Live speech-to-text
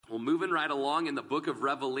moving right along in the book of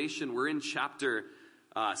Revelation. We're in chapter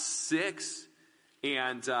 6,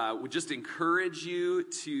 and we just encourage you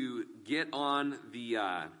to get on the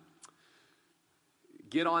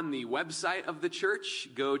website of the church.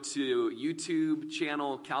 Go to YouTube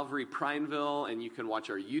channel Calvary Prineville, and you can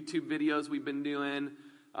watch our YouTube videos we've been doing.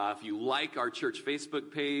 If you like our church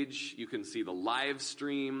Facebook page, you can see the live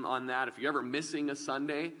stream on that. If you're ever missing a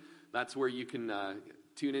Sunday, that's where you can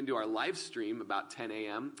tune into our live stream about 10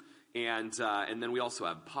 a.m. And then we also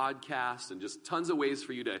have podcasts and just tons of ways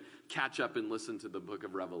for you to catch up and listen to the book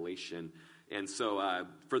of Revelation. And so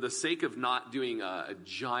for the sake of not doing a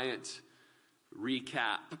giant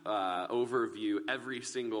recap overview every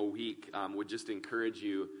single week, would just encourage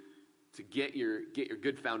you to get your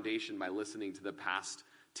good foundation by listening to the past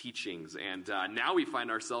teachings. And now we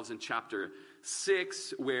find ourselves in chapter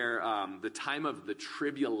 6, where the time of the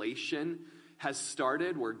tribulation has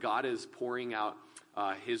started, where God is pouring out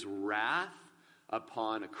his wrath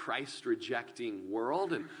upon a Christ-rejecting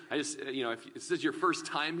world. And I just, if this is your first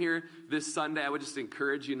time here this Sunday, I would just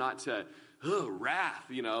encourage you not to, wrath,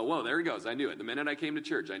 whoa, there it goes. I knew it. The minute I came to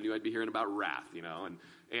church, I knew I'd be hearing about wrath,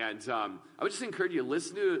 and I would just encourage you to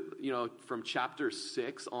listen to, from chapter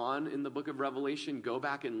 6 on in the book of Revelation, go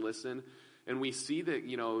back and listen. And we see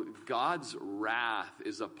that, God's wrath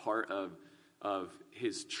is a part of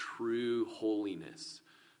his true holiness.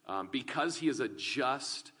 Because he is a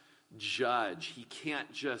just judge, he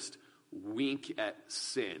can't just wink at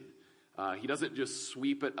sin. He doesn't just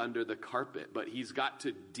sweep it under the carpet, but he's got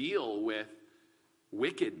to deal with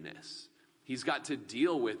wickedness. He's got to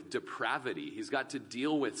deal with depravity. He's got to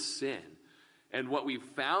deal with sin. And what we've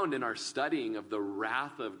found in our studying of the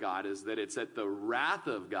wrath of God is that it's at the wrath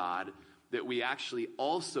of God that we actually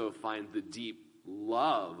also find the deep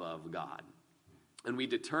love of God. And we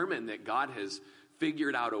determine that God has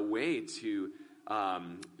figured out a way to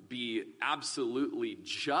be absolutely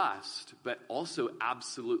just, but also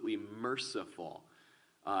absolutely merciful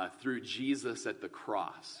through Jesus at the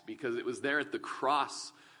cross. Because it was there at the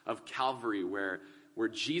cross of Calvary where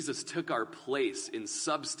Jesus took our place in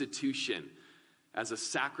substitution as a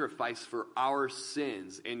sacrifice for our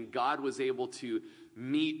sins. And God was able to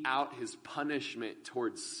mete out his punishment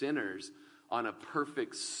towards sinners on a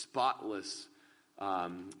perfect, spotless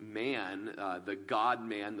man, the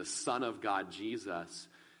God-man, the Son of God, Jesus.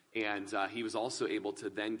 And he was also able to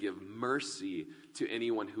then give mercy to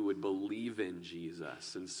anyone who would believe in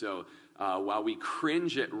Jesus. And so while we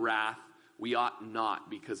cringe at wrath, we ought not,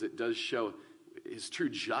 because it does show his true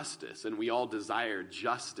justice. And we all desire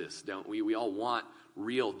justice, don't we? We all want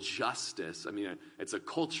real justice. I mean, it's a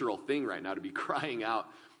cultural thing right now to be crying out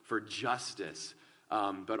for justice.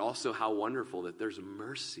 But also how wonderful that there's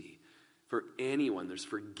mercy for anyone. There's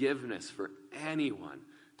forgiveness for anyone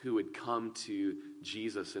who would come to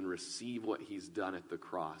Jesus and receive what he's done at the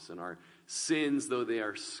cross. And our sins, though they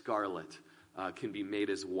are scarlet, can be made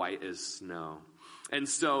as white as snow. And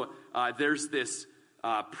so there's this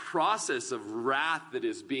process of wrath that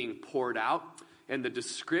is being poured out. And the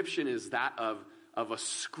description is that of a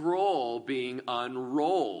scroll being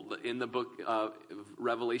unrolled in the book of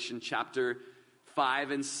Revelation chapter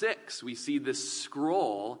 5 and 6. We see this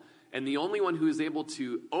scroll, and the only one who is able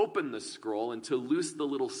to open the scroll and to loose the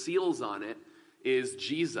little seals on it is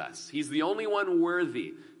Jesus. He's the only one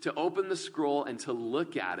worthy to open the scroll and to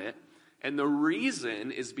look at it. And the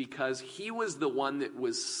reason is because he was the one that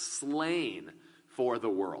was slain for the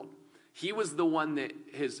world. He was the one that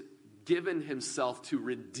has given himself to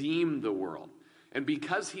redeem the world. And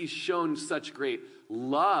because he's shown such great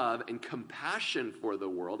love and compassion for the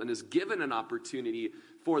world and has given an opportunity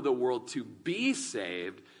for the world to be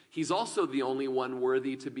saved, he's also the only one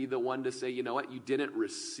worthy to be the one to say, you know what, you didn't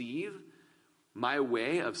receive my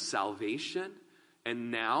way of salvation,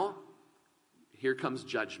 and now here comes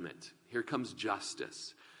judgment. Here comes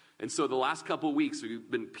justice. And so the last couple weeks,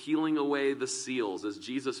 we've been peeling away the seals. As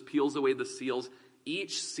Jesus peels away the seals,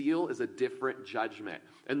 each seal is a different judgment.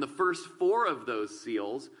 And the first 4 of those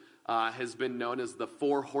seals has been known as the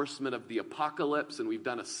 4 horsemen of the apocalypse. And we've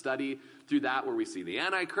done a study through that where we see the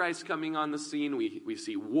Antichrist coming on the scene. We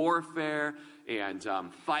see warfare and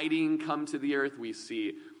fighting come to the earth. We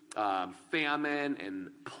see famine and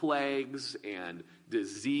plagues and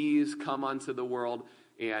disease come onto the world.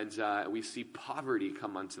 And we see poverty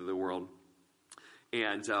come onto the world.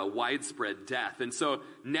 And widespread death. And so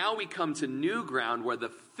now we come to new ground where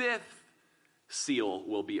the 5th seal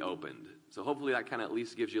will be opened. So hopefully that kind of at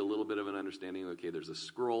least gives you a little bit of an understanding. Okay, there's a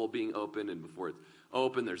scroll being opened, and before it's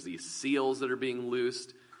open, there's these seals that are being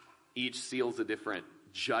loosed. Each seal's a different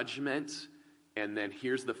judgment. And then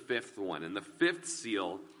here's the 5th one. And the 5th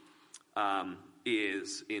seal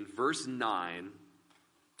is in verse 9.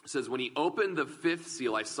 It says, when he opened the fifth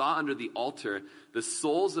seal, I saw under the altar the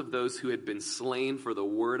souls of those who had been slain for the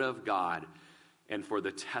word of God and for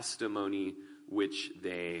the testimony which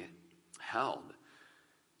they held.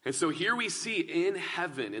 And so here we see in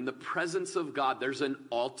heaven, in the presence of God, there's an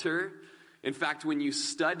altar. In fact, when you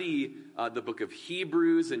study the book of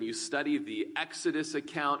Hebrews and you study the Exodus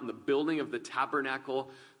account and the building of the tabernacle,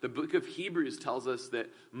 the book of Hebrews tells us that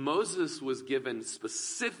Moses was given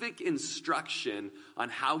specific instruction on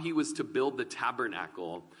how he was to build the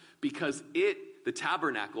tabernacle, because the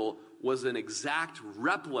tabernacle was an exact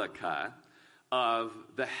replica of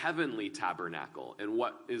the heavenly tabernacle and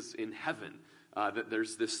what is in heaven. That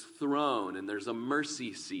there's this throne and there's a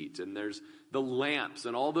mercy seat and there's the lamps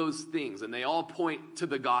and all those things, and they all point to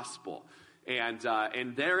the gospel. And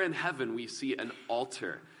there in heaven we see an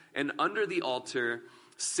altar, and under the altar,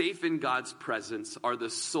 safe in God's presence, are the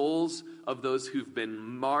souls of those who've been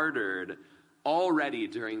martyred already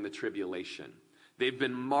during the tribulation. They've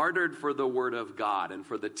been martyred for the word of God and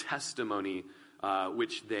for the testimony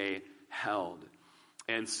which they held.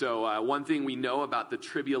 And so one thing we know about the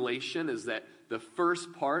tribulation is that the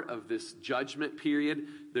first part of this judgment period,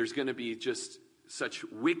 there's going to be just such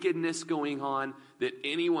wickedness going on that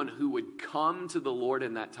anyone who would come to the Lord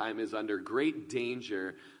in that time is under great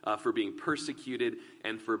danger for being persecuted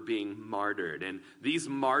and for being martyred. And these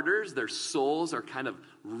martyrs, their souls are kind of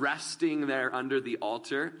resting there under the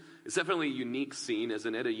altar. It's definitely a unique scene,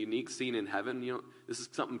 isn't it? A unique scene in heaven. You know, this is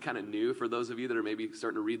something kind of new for those of you that are maybe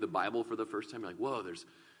starting to read the Bible for the first time. You're like, whoa, there's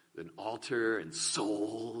an altar and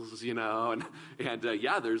souls, you know, and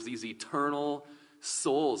there's these eternal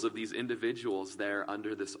souls of these individuals there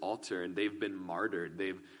under this altar, and they've been martyred.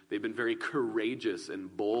 They've been very courageous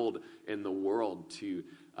and bold in the world to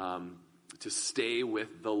stay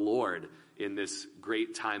with the Lord in this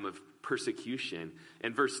great time of persecution.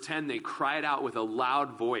 In verse 10, they cried out with a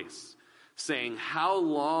loud voice, saying, "How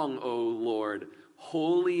long, O Lord,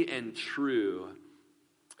 holy and true,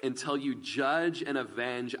 until you judge and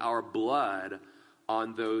avenge our blood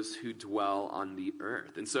on those who dwell on the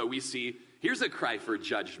earth?" And so we see, here's a cry for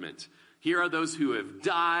judgment. Here are those who have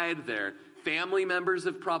died. Their family members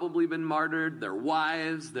have probably been martyred, their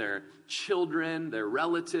wives, their children, their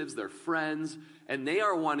relatives, their friends, and they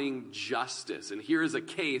are wanting justice. And here is a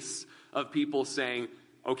case of people saying,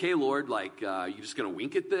 okay, Lord, you just going to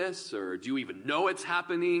wink at this? Or do you even know it's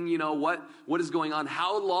happening? You know, what is going on?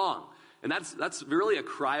 How long? And that's really a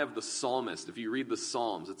cry of the psalmist. If you read the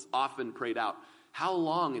Psalms, it's often prayed out, how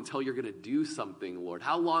long until you're going to do something, Lord?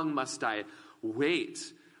 How long must I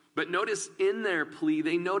wait? But notice in their plea,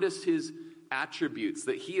 they notice his attributes,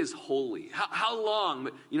 that he is holy. How long?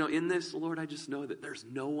 But, in this, Lord, I just know that there's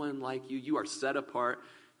no one like you. You are set apart.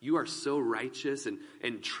 You are so righteous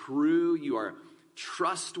and true. You are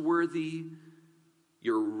trustworthy.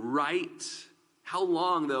 You're right. How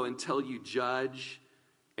long, though, until you judge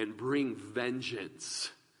and bring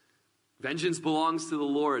vengeance? Vengeance belongs to the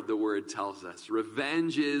Lord, the word tells us.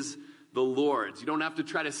 Revenge is the Lord's. You don't have to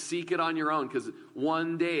try to seek it on your own, because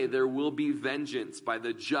one day there will be vengeance by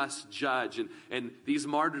the just judge. And these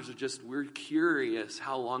martyrs are we're curious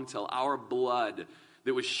how long till our blood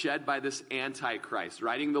that was shed by this Antichrist,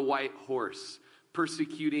 riding the white horse,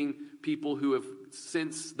 persecuting people who have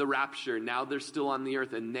since the rapture, now they're still on the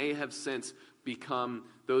earth, and they have since become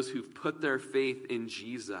those who've put their faith in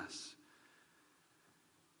Jesus.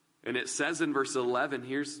 And it says in verse 11,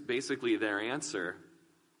 here's basically their answer.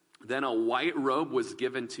 Then a white robe was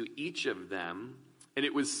given to each of them, and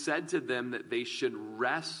it was said to them that they should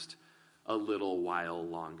rest a little while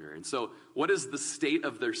longer. And so what is the state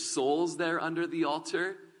of their souls there under the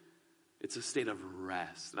altar? It's a state of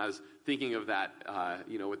rest. And I was thinking of that,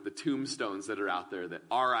 with the tombstones that are out there, that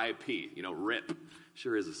R.I.P., RIP.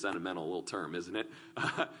 Sure is a sentimental little term, isn't it?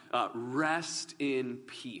 Rest in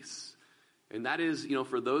peace. And that is,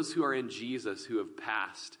 for those who are in Jesus, who have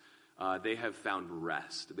passed, they have found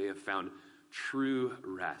rest. They have found true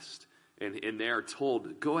rest. And they are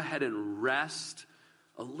told, go ahead and rest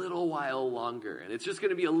a little while longer. And it's just going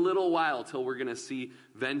to be a little while till we're going to see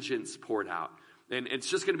vengeance poured out. And it's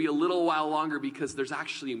just going to be a little while longer because there's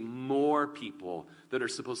actually more people that are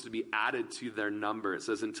supposed to be added to their number. It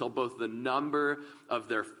says, until both the number of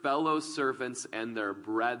their fellow servants and their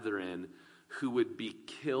brethren who would be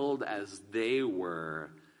killed as they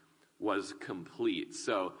were was complete.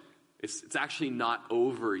 So It's actually not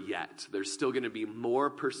over yet. There's still going to be more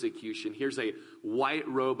persecution. Here's a white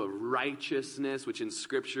robe of righteousness, which in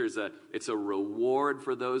Scripture it's a reward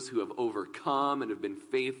for those who have overcome and have been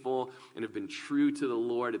faithful and have been true to the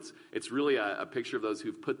Lord. It's really a picture of those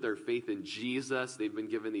who've put their faith in Jesus. They've been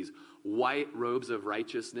given these white robes of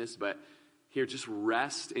righteousness, but here, just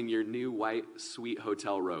rest in your new white, sweet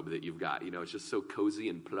hotel robe that you've got. It's just so cozy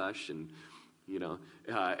and plush and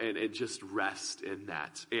and just rest in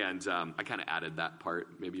that. And I kind of added that part.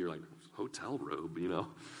 Maybe you're like, hotel robe,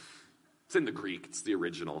 It's in the Greek. It's the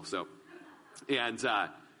original. So,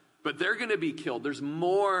 but they're going to be killed. There's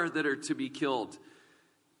more that are to be killed.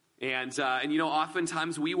 And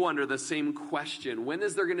oftentimes we wonder the same question. When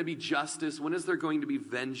is there going to be justice? When is there going to be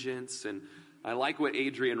vengeance? And I like what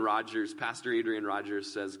Pastor Adrian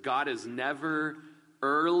Rodgers says. God is never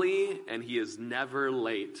early and he is never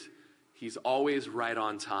late. He's always right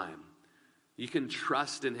on time. You can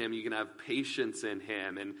trust in him. You can have patience in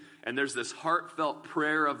him. And there's this heartfelt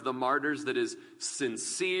prayer of the martyrs that is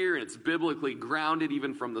sincere, and it's biblically grounded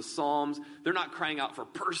even from the Psalms. They're not crying out for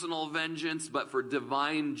personal vengeance, but for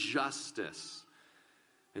divine justice.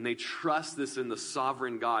 And they trust this in the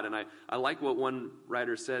sovereign God. And I like what one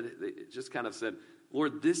writer said. They just kind of said,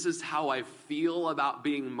 Lord, this is how I feel about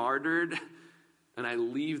being martyred, and I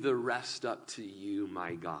leave the rest up to you,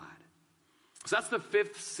 my God. So that's the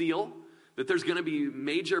fifth seal, that there's going to be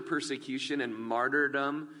major persecution and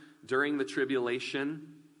martyrdom during the tribulation.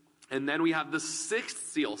 And then we have the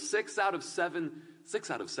sixth seal, six out of seven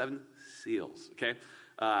seals, okay?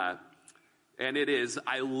 And it is,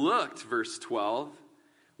 I looked, verse 12,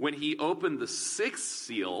 when he opened the sixth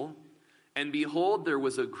seal, and behold, there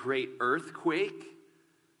was a great earthquake,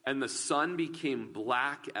 and the sun became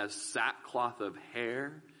black as sackcloth of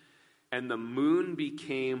hair, and the moon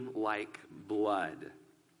became like blood.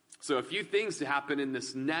 So a few things to happen in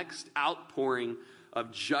this next outpouring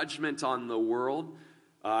of judgment on the world.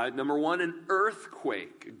 Number one, an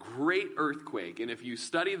earthquake, a great earthquake. And if you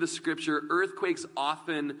study the Scripture, earthquakes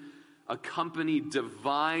often accompany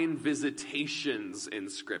divine visitations in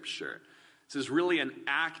Scripture. This is really an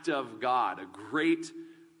act of God, a great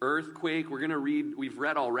earthquake. We've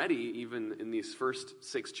read already, even in these first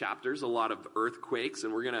 6 chapters, a lot of earthquakes,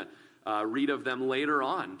 and we're going to read of them later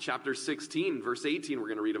on. Chapter 16, verse 18, we're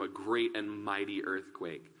going to read of a great and mighty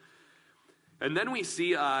earthquake. And then we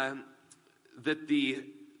see that the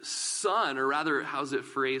sun, or rather, how's it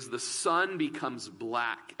phrased? The sun becomes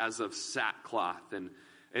black as of sackcloth. And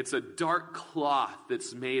it's a dark cloth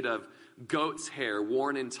that's made of goat's hair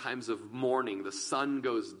worn in times of mourning. The sun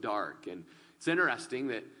goes dark. And it's interesting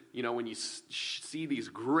that, when you see these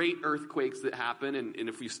great earthquakes that happen, and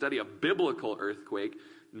if we study a biblical earthquake,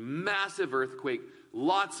 massive earthquake,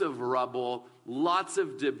 lots of rubble, lots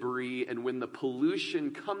of debris, and when the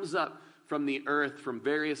pollution comes up from the earth from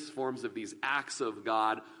various forms of these acts of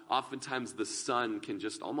God, oftentimes the sun can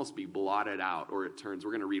just almost be blotted out, or it turns,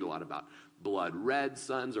 we're going to read a lot about blood red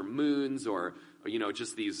suns or moons, or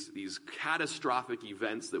just these catastrophic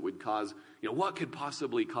events that would cause, what could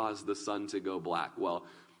possibly cause the sun to go black? Well,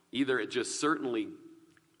 either it just certainly,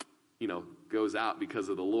 goes out because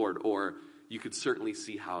of the Lord, or you could certainly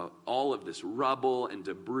see how all of this rubble and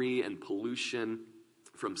debris and pollution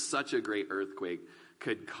from such a great earthquake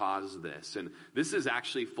could cause this. And this is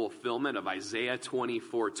actually fulfillment of Isaiah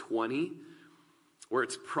 24:20, where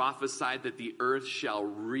it's prophesied that the earth shall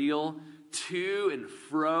reel to and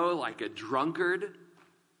fro like a drunkard.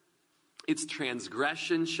 Its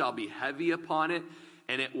transgression shall be heavy upon it,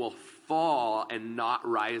 and it will fall and not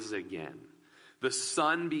rise again. The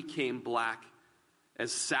sun became black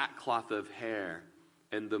as sackcloth of hair,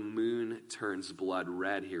 and the moon turns blood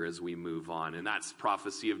red here as we move on. And that's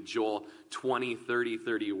prophecy of Joel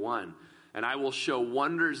 20:30-31. And I will show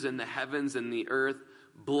wonders in the heavens and the earth,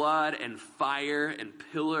 blood and fire and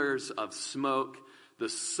pillars of smoke. The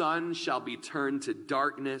sun shall be turned to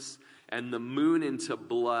darkness and the moon into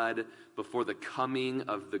blood before the coming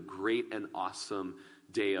of the great and awesome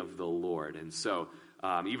day of the Lord. And so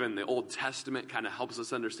even the Old Testament kind of helps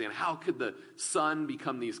us understand how could the sun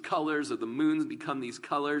become these colors or the moons become these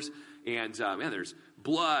colors. And there's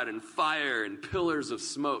blood and fire and pillars of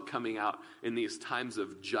smoke coming out in these times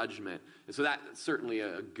of judgment. And so that's certainly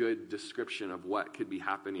a good description of what could be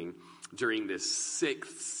happening during this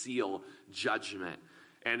sixth seal judgment.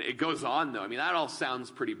 And it goes on, though. I mean, that all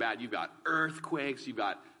sounds pretty bad. You've got earthquakes. You've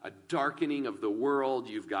got a darkening of the world.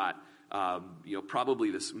 You've got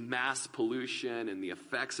probably this mass pollution and the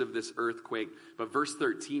effects of this earthquake. But verse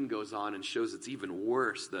 13 goes on and shows it's even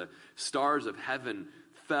worse. The stars of heaven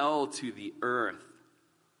fell to the earth.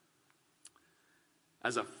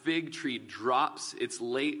 as a fig tree drops its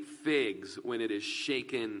late figs when it is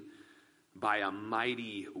shaken by a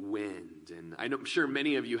mighty wind. And I'm sure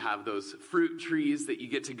many of you have those fruit trees that you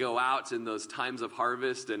get to go out in those times of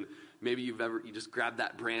harvest, and maybe you just grab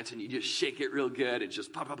that branch and you just shake it real good. It's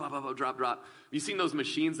just pop, pop, pop, pop, pop, drop, drop. You've seen those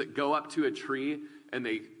machines that go up to a tree and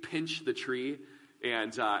they pinch the tree,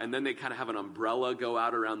 and then they kind of have an umbrella go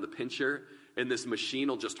out around the pincher, and this machine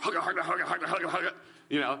will just hug it,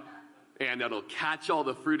 and it'll catch all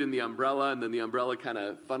the fruit in the umbrella, and then the umbrella kind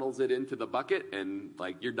of funnels it into the bucket, and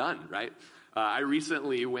you're done, right? I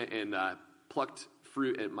recently went and plucked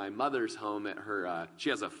fruit at my mother's home at her, she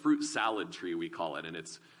has a fruit salad tree, we call it, and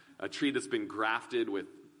it's a tree that's been grafted with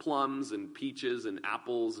plums and peaches and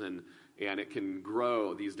apples, and it can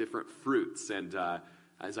grow these different fruits. And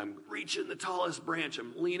as I'm reaching the tallest branch,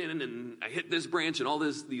 I'm leaning in, and I hit this branch, and all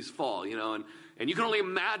these fall, and you can only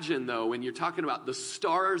imagine, though, when you're talking about the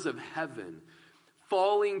stars of heaven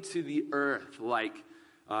falling to the earth like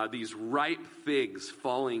these ripe figs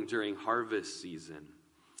falling during harvest season.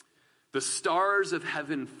 The stars of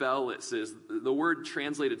heaven fell, it says. The word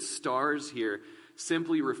translated stars here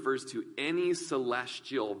simply refers to any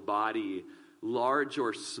celestial body, large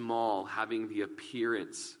or small, having the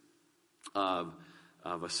appearance of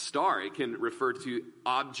a star. It can refer to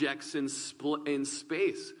objects in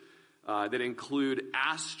space that include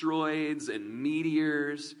asteroids and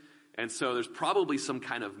meteors. And so there's probably some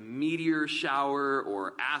kind of meteor shower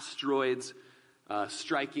or asteroids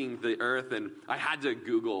striking the earth. And I had to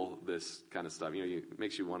Google this kind of stuff. It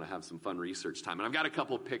makes you want to have some fun research time. And I've got a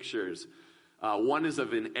couple pictures. One is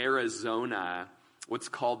of in Arizona, what's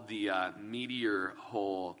called the meteor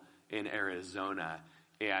hole in Arizona.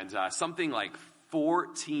 And something like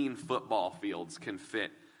 14 football fields can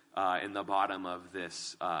fit in the bottom of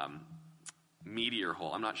this meteor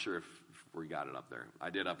hole. I'm not sure if we got it up there. I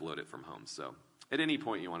did upload it from home, so at any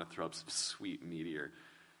point you want to throw up some sweet meteor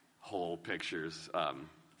hole pictures,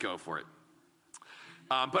 go for it.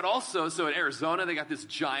 But also, so in Arizona, they got this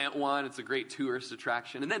giant one. It's a great tourist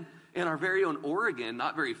attraction. And then in our very own Oregon,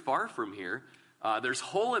 not very far from here, there's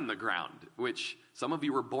Hole in the Ground, which some of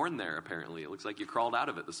you were born there, apparently. It looks like you crawled out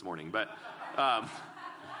of it this morning. But,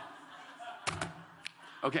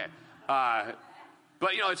 okay. But,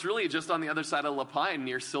 it's really just on the other side of La Pine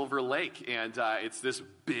near Silver Lake. And it's this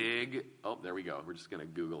big, there we go. We're just going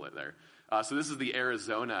to Google it there. So this is the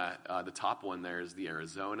Arizona, the top one there is the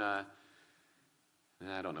Arizona.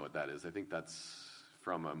 I don't know what that is. I think that's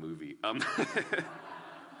from a movie.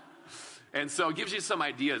 And so it gives you some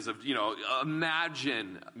ideas of,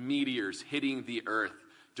 imagine meteors hitting the earth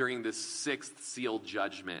during this sixth seal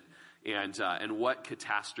judgment, and what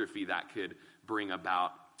catastrophe that could bring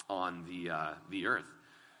about on the earth.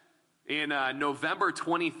 In November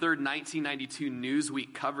 23rd, 1992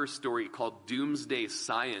 Newsweek cover story called Doomsday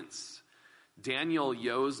Science, Daniel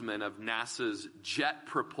Yozman of NASA's Jet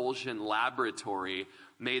Propulsion Laboratory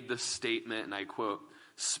made the statement, and I quote,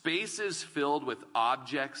 "Space is filled with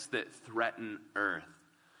objects that threaten Earth.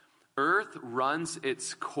 Earth runs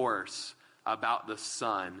its course about the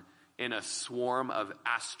sun in a swarm of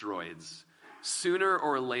asteroids. Sooner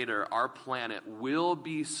or later, our planet will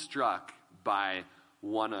be struck by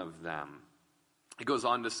one of them." It goes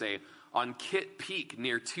on to say, on Kitt Peak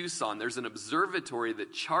near Tucson, there's an observatory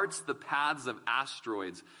that charts the paths of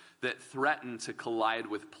asteroids that threaten to collide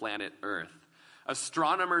with planet Earth.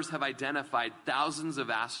 Astronomers have identified thousands of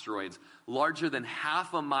asteroids larger than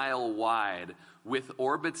half a mile wide with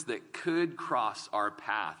orbits that could cross our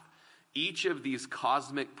path. Each of these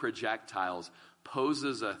cosmic projectiles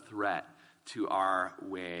poses a threat to our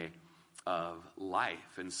way of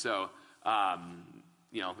life. And so,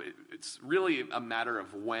 it's really a matter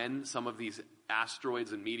of when some of these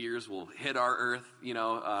asteroids and meteors will hit our Earth,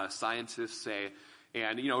 scientists say.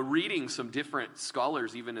 And, reading some different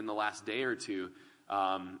scholars, even in the last day or two,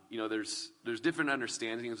 there's different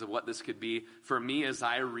understandings of what this could be. For me, as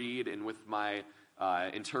I read and with my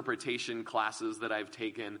interpretation classes that I've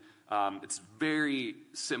taken, it's very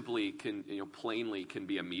simply plainly can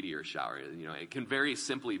be a meteor shower. It can very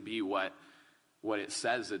simply be what it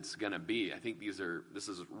says it's going to be. I think this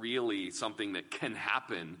is really something that can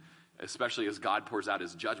happen, especially as God pours out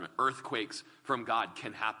his judgment. Earthquakes from God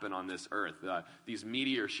can happen on this earth. These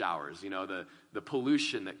meteor showers, the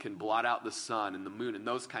pollution that can blot out the sun and the moon and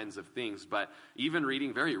those kinds of things. But even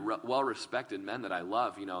reading very well-respected men that I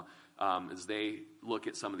love, as they look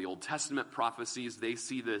at some of the Old Testament prophecies, they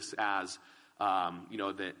see this as,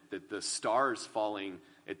 that the stars falling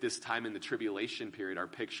at this time in the tribulation period are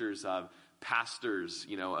pictures of pastors,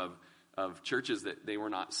 of churches that they were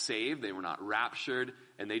not saved, they were not raptured,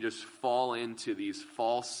 and they just fall into these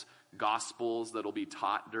false gospels that'll be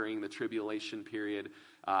taught during the tribulation period,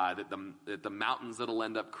 that the mountains that'll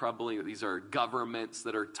end up crumbling, that these are governments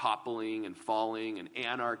that are toppling and falling, and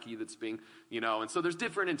anarchy that's being, and so there's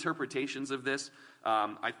different interpretations of this.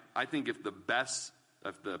 I think if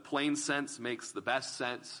the plain sense makes the best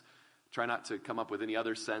sense, try not to come up with any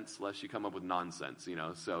other sense unless you come up with nonsense,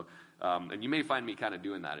 so, and you may find me kind of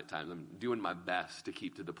doing that at times. I'm doing my best to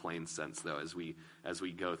keep to the plain sense, though, as we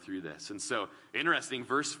go through this. And so, interesting,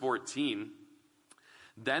 verse 14,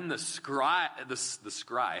 then the scry,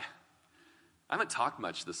 I haven't talked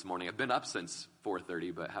much this morning. I've been up since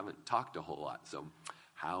 4:30, but haven't talked a whole lot, so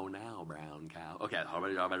how now, brown cow? Okay,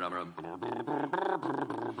 those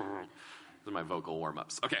are my vocal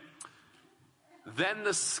warm-ups. Okay. Then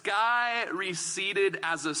the sky receded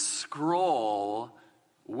as a scroll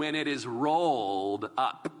when it is rolled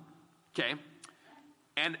up. Okay?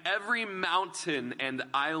 And every mountain and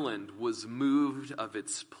island was moved of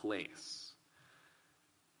its place.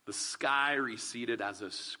 The sky receded as a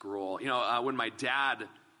scroll. When my dad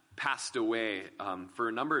passed away, for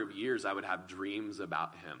a number of years, I would have dreams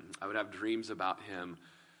about him. I would have dreams about him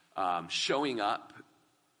showing up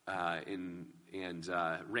in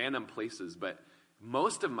random places, but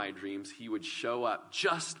most of my dreams, he would show up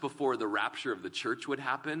just before the rapture of the church would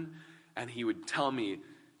happen, and he would tell me,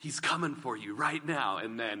 he's coming for you right now.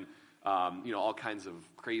 And then, all kinds of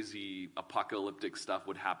crazy apocalyptic stuff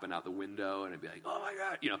would happen out the window, and I'd be like, oh my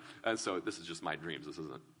God, And so this is just my dreams. This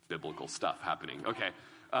isn't biblical stuff happening. Okay.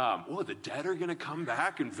 The dead are going to come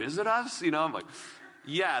back and visit us? I'm like,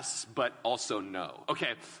 yes, but also no.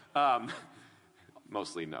 Okay.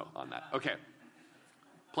 Mostly no on that. Okay.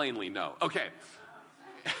 Plainly no. Okay.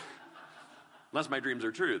 Unless my dreams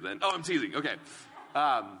are true, then, I'm teasing. Okay.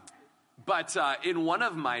 But in one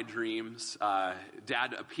of my dreams,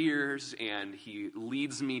 Dad appears and he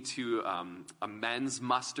leads me to a men's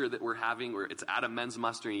muster that we're having, where it's at a men's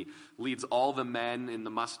muster, and he leads all the men in the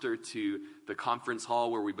muster to the conference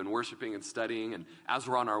hall where we've been worshiping and studying. And as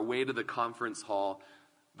we're on our way to the conference hall,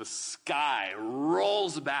 the sky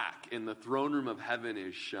rolls back and the throne room of heaven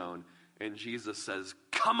is shown. And Jesus says,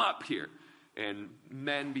 come up here. And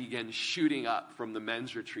men begin shooting up from the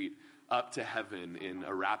men's retreat up to heaven in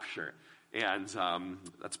a rapture. And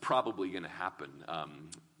that's probably going to happen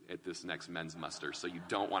at this next men's muster, so you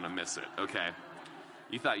don't want to miss it, okay?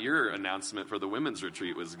 You thought your announcement for the women's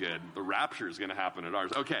retreat was good. The rapture is going to happen at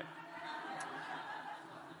ours. Okay.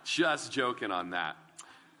 Just joking on that.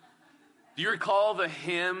 Do you recall the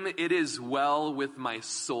hymn, It Is Well With My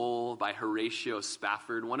Soul, by Horatio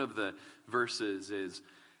Spafford? One of the verses is,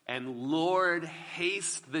 and Lord,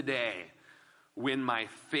 haste the day when my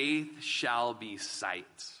faith shall be sight.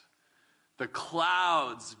 The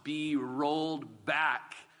clouds be rolled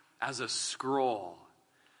back as a scroll.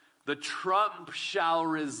 The trump shall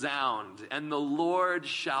resound, and the Lord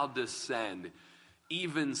shall descend.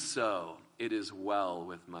 Even so, it is well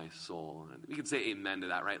with my soul. And we could say amen to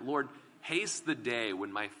that, right? Lord, haste the day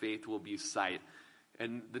when my faith will be sight.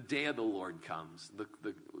 And the day of the Lord comes.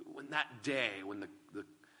 When that day, when the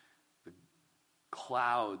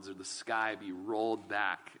clouds or the sky be rolled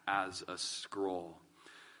back as a scroll.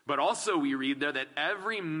 But also we read there that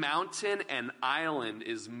every mountain and island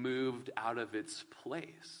is moved out of its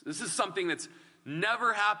place. This is something that's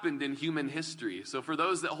never happened in human history. So for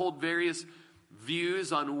those that hold various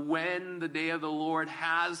views on when the day of the Lord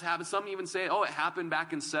has happened, some even say, it happened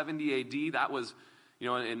back in 70 AD. That was,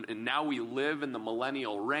 and now we live in the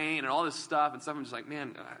millennial reign and all this stuff. And stuff. I'm just like,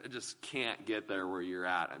 man, I just can't get there where you're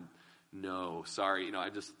at. No, sorry,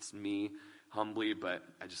 it's me humbly, but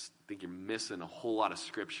I just think you're missing a whole lot of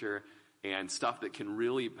scripture and stuff that can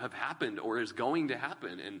really have happened or is going to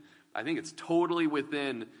happen. And I think it's totally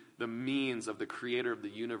within the means of the creator of the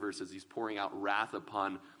universe as he's pouring out wrath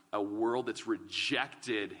upon a world that's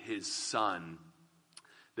rejected his son.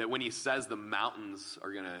 That when he says the mountains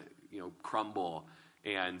are going to, crumble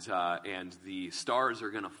and the stars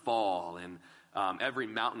are going to fall and every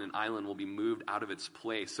mountain and island will be moved out of its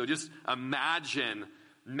place. So just imagine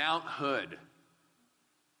Mount Hood,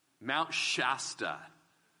 Mount Shasta,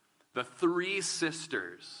 the Three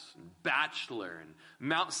Sisters, Bachelor, and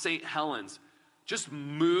Mount St. Helens just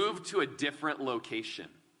moved to a different location.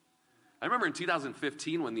 I remember in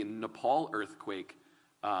 2015 when the Nepal earthquake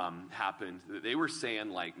happened, they were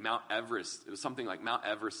saying like Mount Everest, it was something like Mount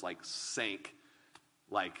Everest like sank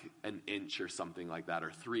like an inch or something like that,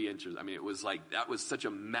 or 3 inches. I mean, it was like, that was such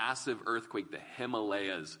a massive earthquake. The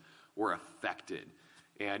Himalayas were affected.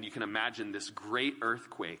 And you can imagine this great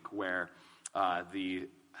earthquake where the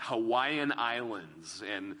Hawaiian Islands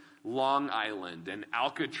and Long Island and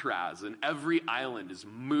Alcatraz and every island is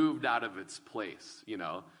moved out of its place,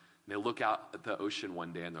 they look out at the ocean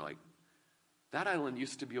one day and they're like, that island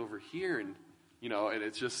used to be over here. And, and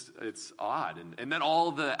it's odd. And then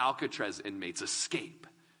all the Alcatraz inmates escape,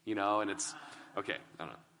 and it's, okay, I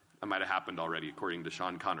don't know. That might have happened already, according to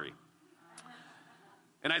Sean Connery.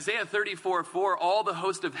 In Isaiah 34:4, all the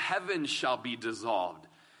host of heaven shall be dissolved,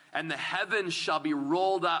 and the heavens shall be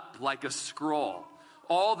rolled up like a scroll.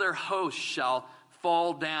 All their hosts shall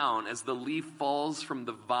fall down as the leaf falls from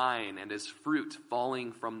the vine and as fruit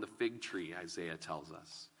falling from the fig tree, Isaiah tells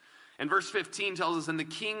us. And verse 15 tells us, and the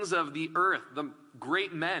kings of the earth, the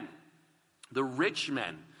great men, the rich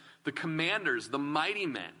men, the commanders, the mighty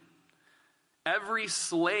men, every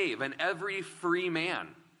slave and every free man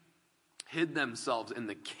hid themselves in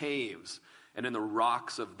the caves and in the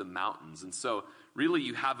rocks of the mountains. And so really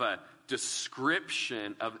you have a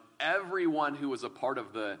description of everyone who was a part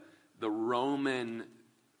of the Roman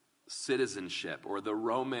citizenship or the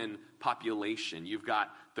Roman population. You've got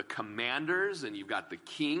the commanders, and you've got the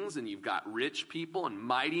kings, and you've got rich people and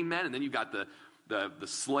mighty men, and then you've got the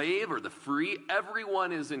slave or the free.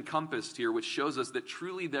 Everyone is encompassed here, which shows us that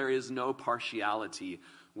truly there is no partiality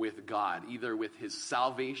with God, either with his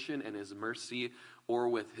salvation and his mercy or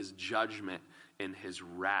with his judgment and his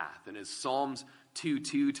wrath. And as Psalms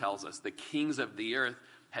 2:2 tells us, the kings of the earth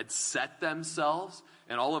had set themselves,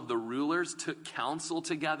 and all of the rulers took counsel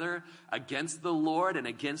together against the Lord and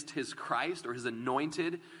against his Christ or his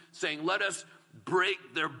anointed, saying, let us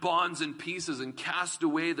break their bonds in pieces and cast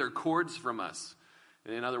away their cords from us.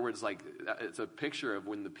 And in other words, like, it's a picture of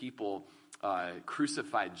when the people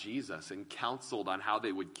crucified Jesus and counseled on how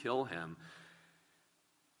they would kill him.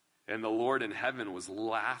 And the Lord in heaven was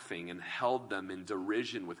laughing and held them in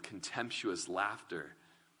derision with contemptuous laughter,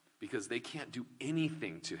 because they can't do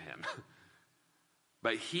anything to him,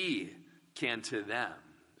 but he can to them.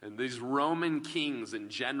 And these Roman kings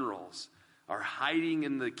and generals are hiding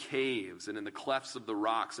in the caves and in the clefts of the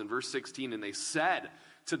rocks. In verse 16, and they said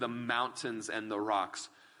to the mountains and the rocks,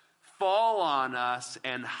 fall on us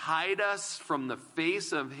and hide us from the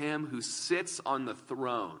face of him who sits on the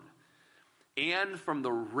throne and from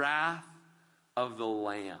the wrath of the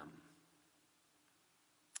Lamb.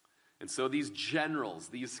 And so these generals,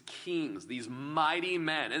 these kings, these mighty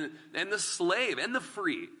men, and the slave and the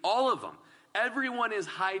free, all of them, everyone is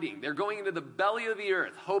hiding. They're going into the belly of the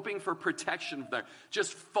earth, hoping for protection there.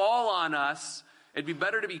 Just fall on us. It'd be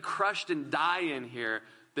better to be crushed and die in here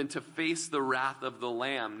than to face the wrath of the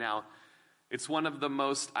Lamb. Now, it's one of the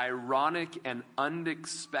most ironic and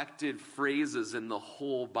unexpected phrases in the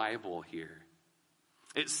whole Bible here.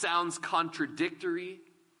 It sounds contradictory,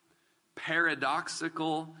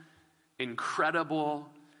 paradoxical, incredible,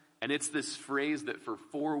 and it's this phrase that for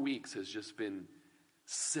 4 weeks has just been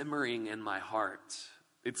simmering in my heart.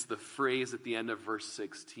 It's the phrase at the end of verse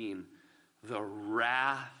 16, the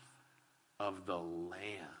wrath of the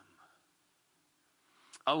Lamb.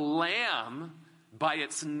 A lamb, by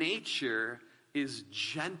its nature, is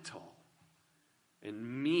gentle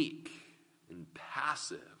and meek and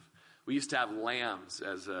passive. We used to have lambs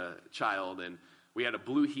as a child, and we had a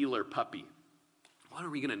blue heeler puppy. What are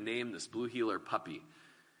we going to name this blue heeler puppy?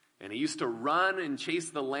 And he used to run and chase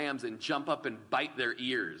the lambs and jump up and bite their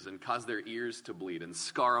ears and cause their ears to bleed and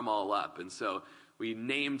scar them all up. And so we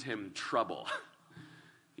named him Trouble.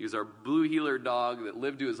 He was our blue heeler dog that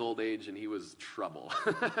lived to his old age, and he was trouble.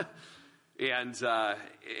 and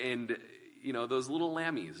those little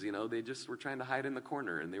lammies, they just were trying to hide in the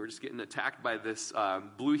corner, and they were just getting attacked by this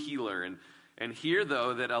blue heeler. And here,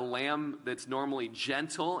 though, that a lamb that's normally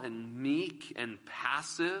gentle and meek and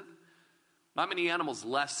passive, not many animals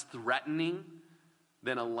less threatening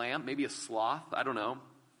than a lamb, maybe a sloth, I don't know.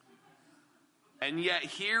 And yet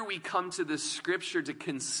here we come to this scripture to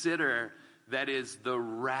consider that is the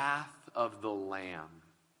wrath of the Lamb.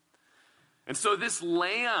 And so this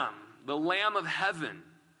lamb, the Lamb of heaven,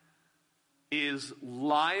 is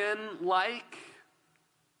lion-like,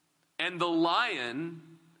 and the lion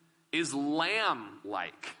is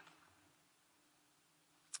lamb-like.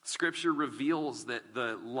 Scripture reveals that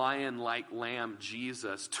the lion-like lamb,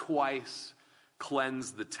 Jesus, twice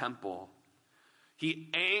cleansed the temple. He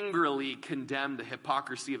angrily condemned the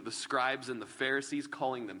hypocrisy of the scribes and the Pharisees,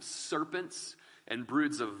 calling them serpents and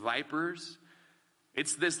broods of vipers.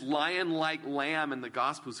 It's this lion-like lamb in the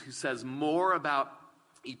Gospels who says more about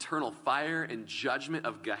eternal fire and judgment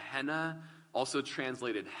of Gehenna, also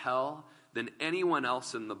translated hell, than anyone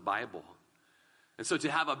else in the Bible. And so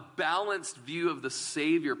to have a balanced view of the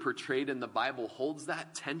Savior portrayed in the Bible holds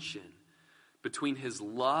that tension between his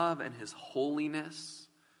love and his holiness,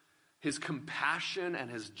 his compassion and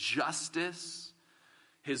his justice,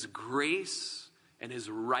 his grace and his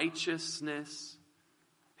righteousness,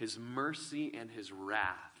 his mercy and his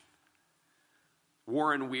wrath.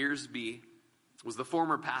 Warren Wiersbe was the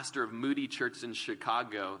former pastor of Moody Church in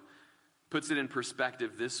Chicago, puts it in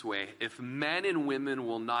perspective this way: if men and women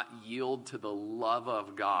will not yield to the love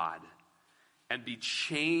of God and be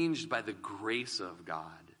changed by the grace of God,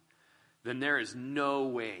 then there is no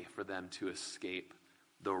way for them to escape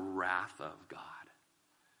the wrath of God.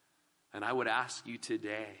 And I would ask you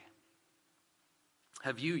today,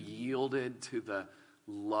 have you yielded to the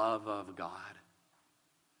love of God?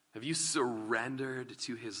 Have you surrendered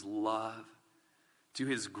to his love, to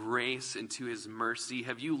his grace, and to his mercy?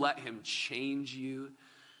 Have you let him change you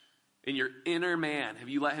in your inner man? Have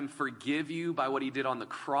you let him forgive you by what he did on the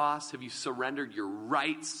cross? Have you surrendered your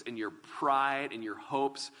rights and your pride and your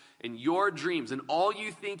hopes and your dreams and all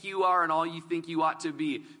you think you are and all you think you ought to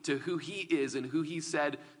be to who he is and who he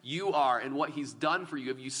said you are and what he's done for you?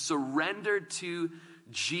 Have you surrendered to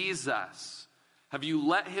Jesus? Have you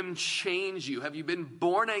let him change you? Have you been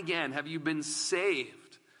born again? Have you been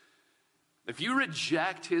saved? If you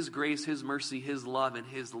reject his grace, his mercy, his love, and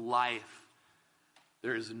his life,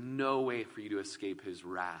 there is no way for you to escape his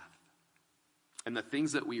wrath. And the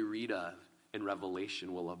things that we read of in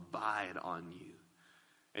Revelation will abide on you.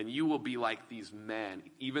 And you will be like these men,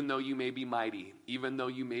 even though you may be mighty, even though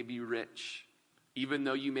you may be rich, even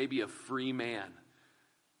though you may be a free man,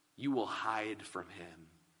 you will hide from him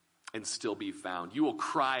and still be found. You will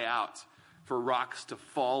cry out for rocks to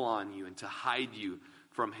fall on you and to hide you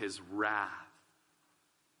from his wrath.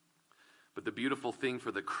 But the beautiful thing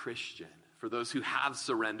for the Christian, for those who have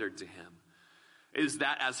surrendered to him, is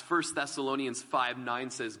that as 1 Thessalonians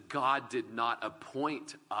 5:9 says, God did not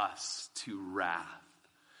appoint us to wrath,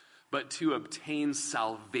 but to obtain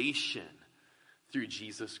salvation through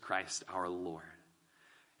Jesus Christ our Lord.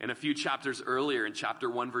 And a few chapters earlier, in chapter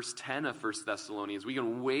 1, verse 10 of 1 Thessalonians, we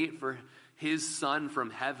can wait for his Son from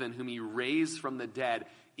heaven, whom he raised from the dead,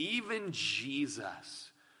 even Jesus,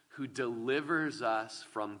 who delivers us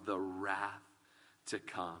from the wrath to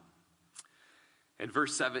come. And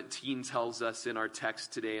verse 17 tells us in our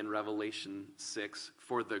text today in Revelation 6,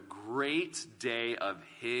 for the great day of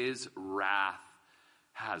his wrath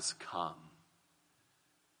has come.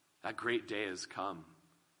 That great day has come.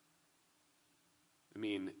 I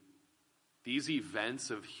mean, these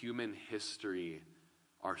events of human history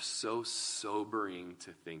are so sobering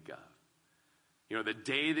to think of. You know, the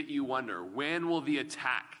day that you wonder, when will the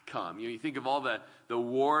attack come? You know, you think of all the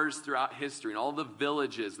wars throughout history and all the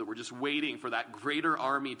villages that were just waiting for that greater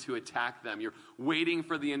army to attack them. You're waiting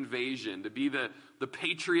for the invasion, to be the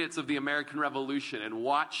patriots of the American Revolution and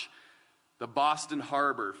watch the Boston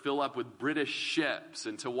Harbor fill up with British ships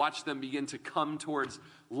and to watch them begin to come towards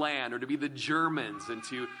land, or to be the Germans and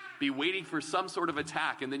to be waiting for some sort of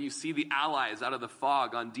attack. And then you see the Allies out of the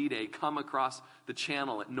fog on D-Day come across the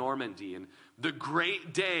channel at Normandy. And the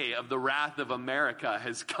great day of the wrath of America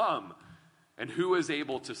has come. And who is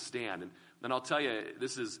able to stand? And then I'll tell you,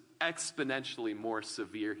 this is exponentially more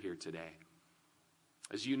severe here today.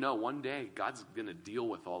 As you know, one day God's going to deal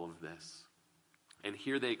with all of this. And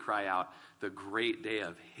here they cry out, the great day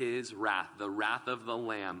of his wrath, the wrath of the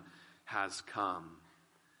Lamb has come.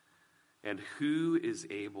 And who is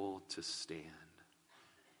able to stand?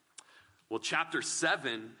 Well, chapter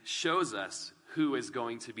 7 shows us who is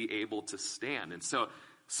going to be able to stand. And so,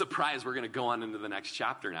 surprise, we're going to go on into the next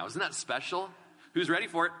chapter now. Isn't that special? Who's ready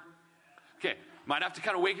for it? Okay, might have to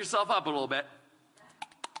kind of wake yourself up a little bit.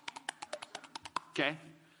 Okay?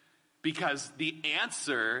 Because the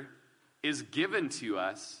answer is given to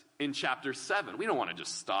us in chapter 7. We don't want to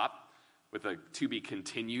just stop with a to be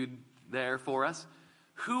continued there for us.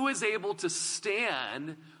 Who is able to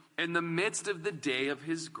stand in the midst of the day of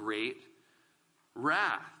his great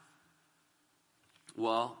wrath?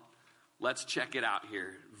 Well, let's check it out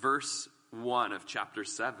here. Verse 1 of chapter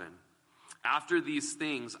 7. After these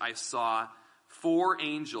things, I saw 4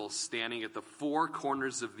 angels standing at the 4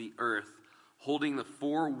 corners of the earth, holding the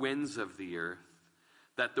 4 winds of the earth,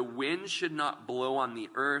 that the wind should not blow on the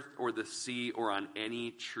earth or the sea or on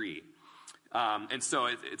any tree. And so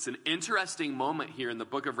it's an interesting moment here in the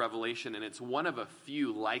book of Revelation, and it's one of a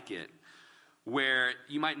few like it, where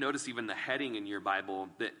you might notice even the heading in your Bible,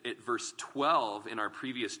 that at verse 12 in our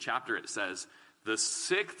previous chapter it says, the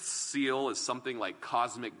 6th seal is something like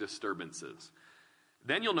cosmic disturbances.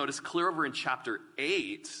 Then you'll notice clear over in chapter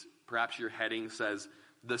 8, perhaps your heading says,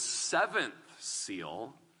 the 7th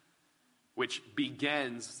seal, which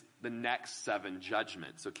begins the next 7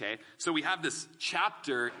 judgments, okay? So we have this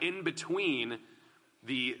chapter in between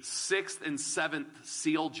the 6th and 7th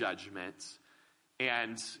seal judgments,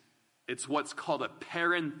 and it's what's called a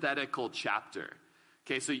parenthetical chapter.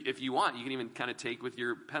 Okay, so if you want, you can even kind of take with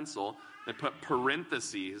your pencil and put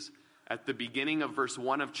parentheses at the beginning of verse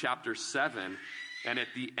 1 of chapter 7 and at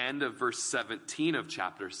the end of verse 17 of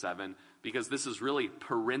chapter 7, because this is really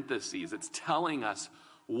parentheses. It's telling us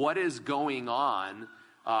what is going on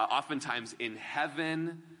oftentimes in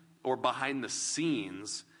heaven or behind the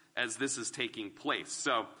scenes as this is taking place.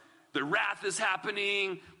 So the wrath is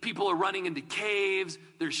happening, people are running into caves,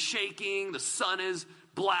 they're shaking, the sun is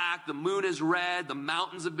black, the moon is red, the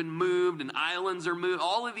mountains have been moved and islands are moved,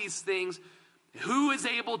 all of these things. Who is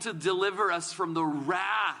able to deliver us from the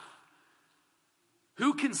wrath?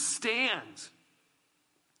 Who can stand?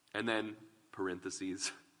 And then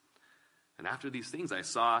parentheses. And after these things, I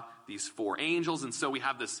saw these 4 angels. And so we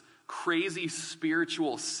have this crazy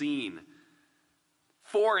spiritual scene.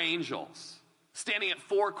 4 angels standing at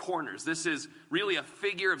 4 corners. This is really a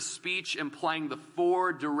figure of speech implying the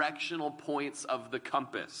 4 directional points of the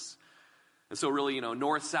compass. And so really,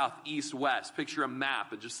 north, south, east, west. Picture a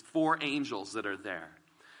map and just 4 angels that are there.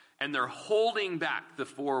 And they're holding back the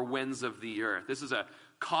 4 winds of the earth. This is a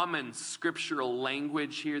common scriptural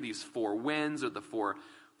language here. These 4 winds are the 4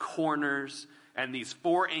 corners. And these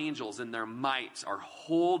 4 angels in their might are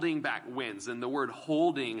holding back winds. And the word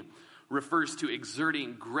holding refers to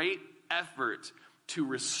exerting great effort to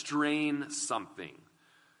restrain something.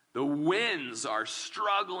 The winds are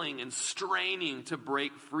struggling and straining to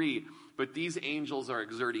break free. But these angels are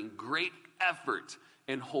exerting great effort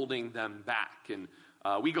in holding them back. And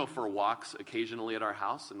we go for walks occasionally at our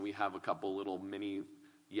house, and we have a couple little mini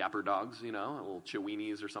yapper dogs, little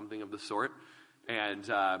Chiweenies or something of the sort. And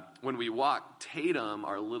when we walk, Tatum,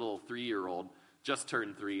 our little 3-year-old, just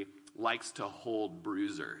turned 3, likes to hold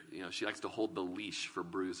Bruiser. She likes to hold the leash for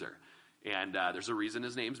Bruiser. And there's a reason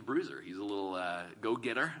his name's Bruiser. He's a little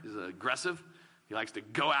go-getter. He's aggressive. He likes to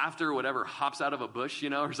go after whatever hops out of a bush,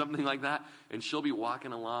 or something like that. And she'll be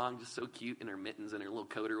walking along, just so cute in her mittens and her little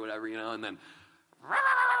coat or whatever, and then,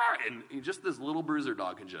 and just this little Bruiser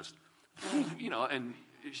dog can just, and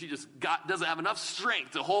she just doesn't have enough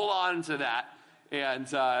strength to hold on to that. And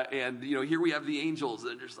here we have the angels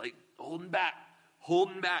that are just like holding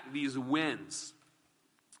back these winds.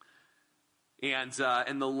 And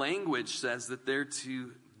the language says that they're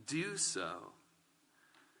to do so.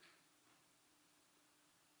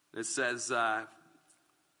 It says,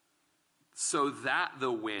 so that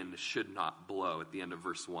the wind should not blow at the end of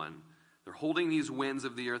verse 1. They're holding these winds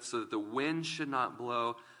of the earth so that the wind should not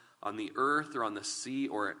blow on the earth or on the sea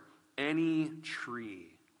or any tree.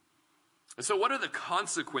 And so what are the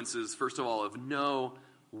consequences, first of all, of no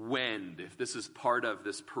wind? If this is part of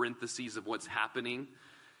this parentheses of what's happening.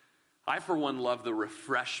 I, for one, love the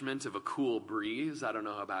refreshment of a cool breeze. I don't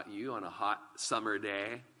know about you on a hot summer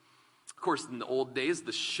day. Of course, in the old days,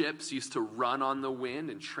 the ships used to run on the wind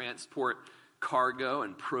and transport cargo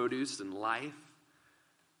and produce and life.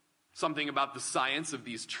 Something about the science of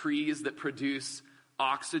these trees that produce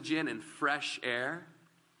oxygen and fresh air.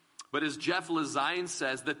 But as Jeff Lezine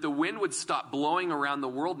says, that the wind would stop blowing around the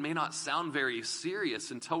world may not sound very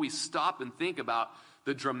serious until we stop and think about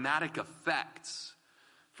the dramatic effects.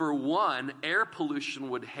 For one, air pollution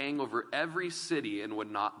would hang over every city and would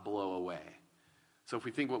not blow away. So if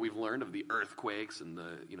we think what we've learned of the earthquakes and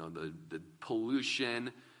the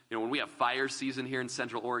pollution, when we have fire season here in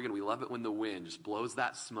Central Oregon, we love it when the wind just blows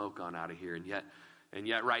that smoke on out of here. And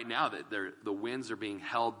yet right now that the winds are being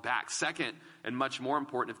held back. Second, and much more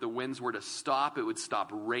important, if the winds were to stop, it would stop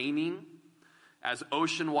raining. As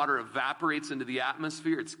ocean water evaporates into the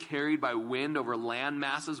atmosphere, it's carried by wind over land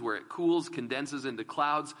masses where it cools, condenses into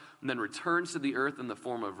clouds, and then returns to the earth in the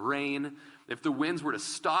form of rain. If the winds were to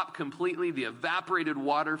stop completely, the evaporated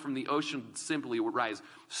water from the ocean would simply rise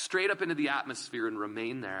straight up into the atmosphere and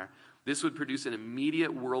remain there. This would produce an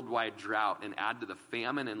immediate worldwide drought and add to the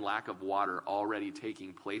famine and lack of water already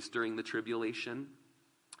taking place during the tribulation.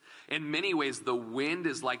 In many ways, the wind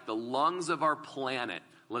is like the lungs of our planet,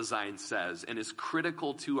 Lezine says, and is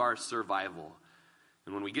critical to our survival.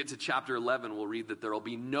 And when we get to chapter 11, we'll read that there will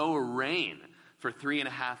be no rain for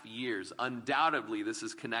 3.5 years. Undoubtedly, this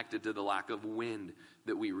is connected to the lack of wind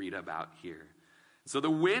that we read about here. So the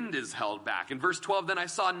wind is held back. In verse 12, then I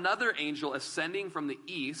saw another angel ascending from the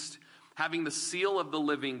east, having the seal of the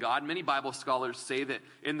living God. Many Bible scholars say that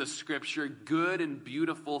in the scripture, good and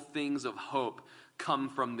beautiful things of hope come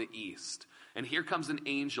from the east. And here comes an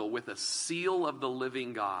angel with a seal of the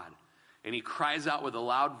living God. And he cries out with a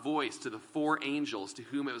loud voice to the 4 angels to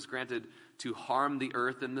whom it was granted to harm the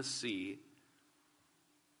earth and the sea.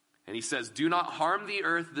 And he says, do not harm the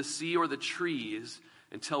earth, the sea, or the trees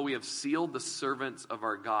until we have sealed the servants of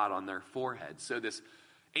our God on their foreheads. So this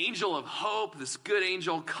angel of hope, this good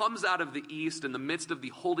angel, comes out of the east in the midst of the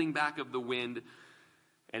holding back of the wind,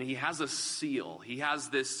 and he has a seal. He has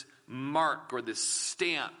this mark or this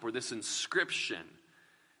stamp or this inscription.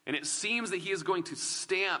 And it seems that he is going to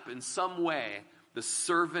stamp in some way the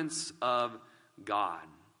servants of God.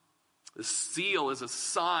 The seal is a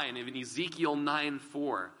sign in Ezekiel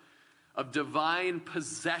 9:4 of divine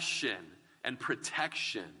possession and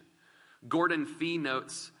protection. Gordon Fee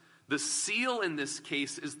notes, the seal in this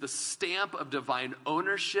case is the stamp of divine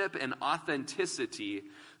ownership and authenticity.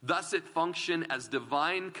 Thus it functions as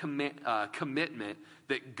divine commitment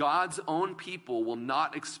that God's own people will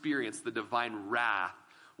not experience the divine wrath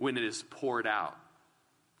when it is poured out.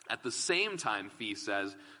 At the same time, Fee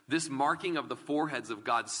says, this marking of the foreheads of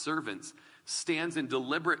God's servants stands in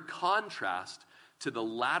deliberate contrast to the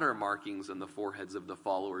latter markings on the foreheads of the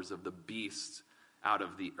followers of the beast out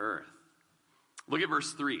of the earth. Look at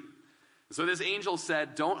verse 3. So this angel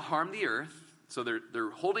said, don't harm the earth. So they're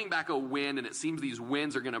holding back a wind, and it seems these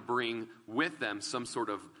winds are going to bring with them some sort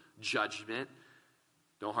of judgment.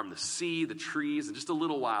 Don't harm the sea, the trees. In just a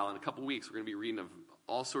little while, in a couple weeks, we're going to be reading of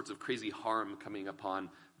all sorts of crazy harm coming upon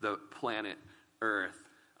the planet Earth.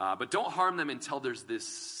 But don't harm them until there's this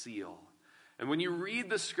seal. And when you read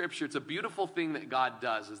the scripture, it's a beautiful thing that God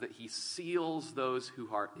does, is that he seals those who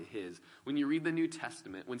are his. When you read the New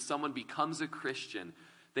Testament, when someone becomes a Christian,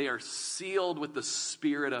 they are sealed with the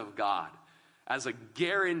Spirit of God as a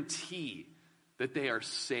guarantee that they are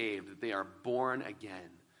saved, that they are born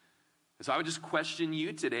again. And so I would just question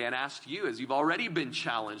you today and ask you, as you've already been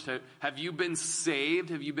challenged, have you been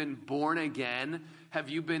saved? Have you been born again? Have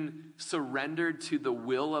you been surrendered to the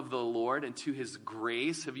will of the Lord and to his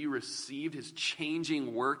grace? Have you received his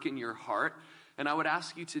changing work in your heart? And I would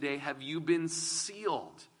ask you today, have you been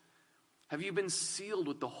sealed? Have you been sealed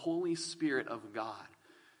with the Holy Spirit of God?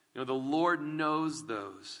 You know, the Lord knows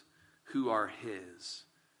those who are his.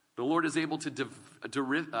 The Lord is able to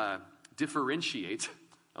differentiate,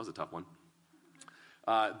 that was a tough one,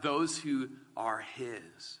 those who are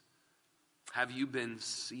his. Have you been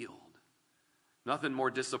sealed? Nothing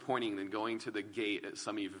more disappointing than going to the gate at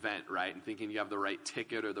some event, right, and thinking you have the right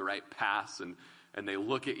ticket or the right pass, and they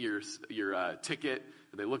look at your ticket,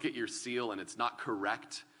 and they look at your seal, and it's not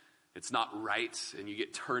correct, it's not right, and you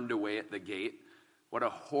get turned away at the gate. What a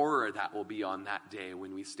horror that will be on that day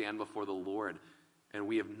when we stand before the Lord and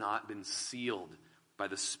we have not been sealed by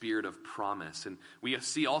the Spirit of promise. And we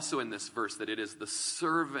see also in this verse that it is the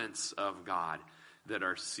servants of God that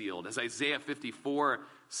are sealed. As Isaiah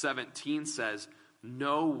 54:17 says,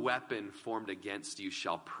 no weapon formed against you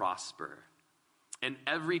shall prosper, and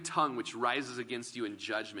every tongue which rises against you in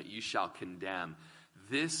judgment you shall condemn.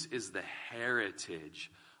 This is the heritage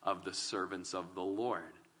of the servants of the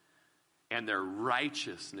Lord, and their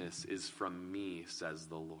righteousness is from me, says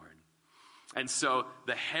the Lord. And so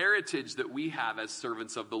the heritage that we have as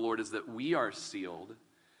servants of the Lord is that we are sealed.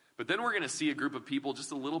 But then we're going to see a group of people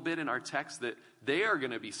just a little bit in our text that they are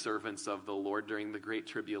going to be servants of the Lord during the Great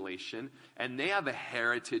Tribulation. And they have a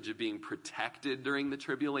heritage of being protected during the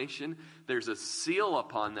tribulation. There's a seal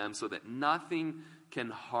upon them so that nothing can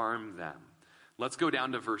harm them. Let's go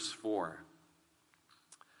down to verse 4.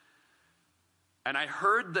 And I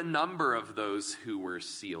heard the number of those who were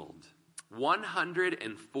sealed.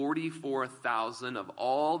 144,000 of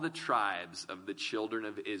all the tribes of the children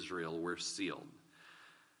of Israel were sealed.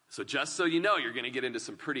 So just so you know, you're going to get into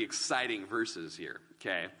some pretty exciting verses here,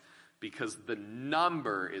 okay? Because the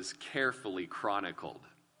number is carefully chronicled.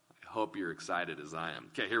 I hope you're excited as I am.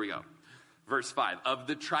 Okay, here we go. Verse 5. Of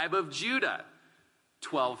the tribe of Judah,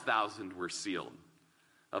 12,000 were sealed.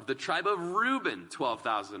 Of the tribe of Reuben,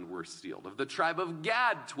 12,000 were sealed. Of the tribe of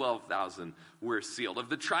Gad, 12,000 were sealed. Of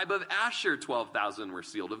the tribe of Asher, 12,000 were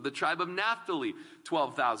sealed. Of the tribe of Naphtali,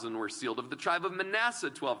 12,000 were sealed. Of the tribe of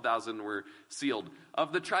Manasseh, 12,000 were sealed.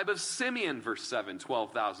 Of the tribe of Simeon, verse 7,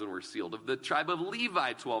 12,000 were sealed. Of the tribe of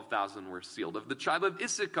Levi, 12,000 were sealed. Of the tribe of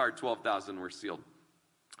Issachar, 12,000 were sealed.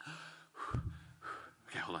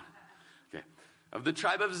 Okay, hold on. Of the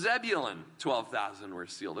tribe of Zebulun, 12,000 were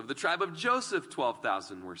sealed. Of the tribe of Joseph,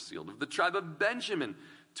 12,000 were sealed. Of the tribe of Benjamin,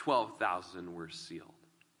 12,000 were sealed.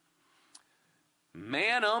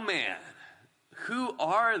 Man, oh man, who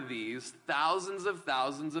are these thousands of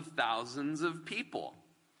thousands of thousands of people?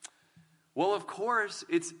 Well, of course,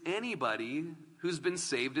 it's anybody who's been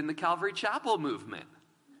saved in the Calvary Chapel movement.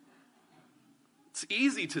 It's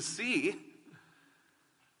easy to see.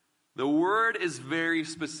 The word is very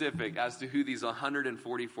specific as to who these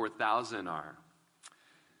 144,000 are.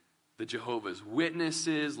 The Jehovah's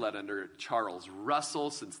Witnesses, led under Charles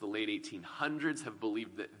Russell since the late 1800s, have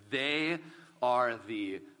believed that they are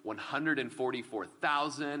the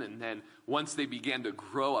 144,000, and then once they began to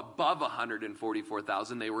grow above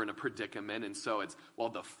 144,000, they were in a predicament, and so it's, well,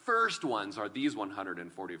 the first ones are these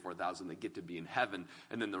 144,000 that get to be in heaven,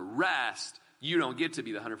 and then the rest, you don't get to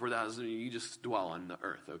be the 144,000, you just dwell on the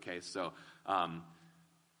earth, okay? So,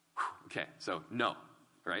 no,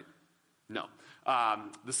 right? No.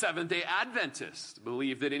 The Seventh-day Adventists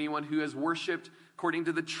believe that anyone who has worshiped according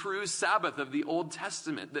to the true Sabbath of the Old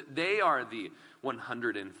Testament, that they are the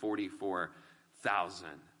 144,000.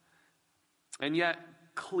 And yet,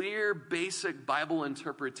 clear, basic Bible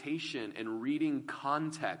interpretation and reading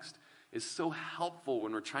context is so helpful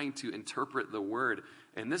when we're trying to interpret the word.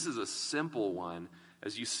 And this is a simple one.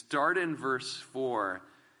 As you start in verse 4,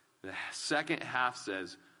 the second half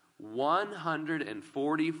says,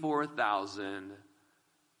 144,000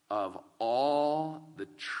 of all the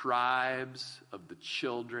tribes of the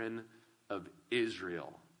children of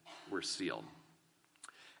Israel were sealed.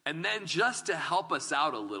 And then just to help us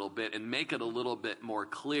out a little bit and make it a little bit more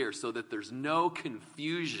clear so that there's no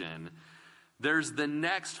confusion, there's the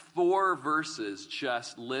next 4 verses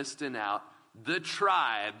just listing out the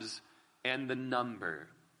tribes and the number.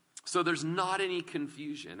 So there's not any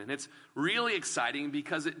confusion. And it's really exciting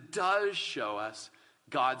because it does show us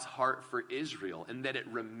God's heart for Israel and that it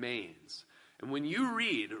remains. And when you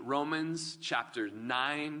read Romans chapters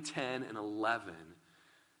 9, 10, and 11,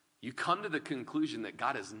 you come to the conclusion that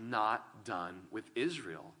God is not done with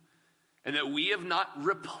Israel. And that we have not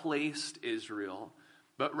replaced Israel,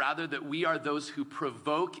 but rather that we are those who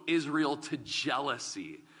provoke Israel to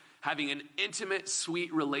jealousy. Having an intimate,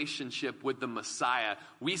 sweet relationship with the Messiah,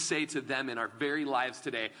 we say to them in our very lives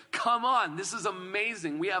today, come on, this is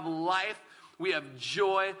amazing. We have life, we have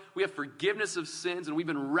joy, we have forgiveness of sins, and we've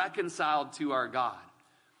been reconciled to our God.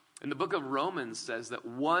 And the book of Romans says that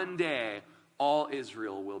one day all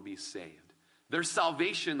Israel will be saved. Their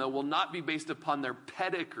salvation, though, will not be based upon their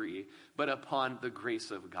pedigree, but upon the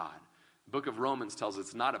grace of God. The book of Romans tells us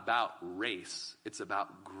it's not about race, it's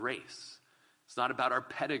about grace. It's not about our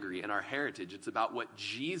pedigree and our heritage. It's about what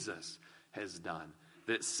Jesus has done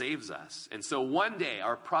that saves us. And so one day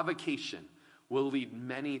our provocation will lead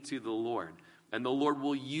many to the Lord. And the Lord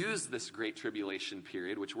will use this great tribulation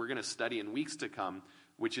period, which we're going to study in weeks to come,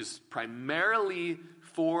 which is primarily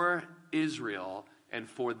for Israel and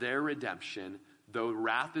for their redemption. Though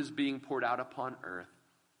wrath is being poured out upon earth,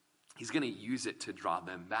 he's going to use it to draw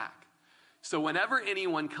them back. So whenever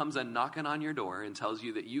anyone comes and knocking on your door and tells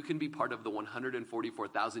you that you can be part of the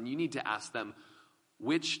 144,000, you need to ask them,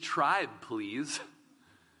 which tribe, please?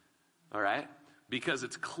 All right? Because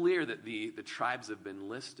it's clear that the tribes have been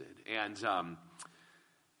listed. And I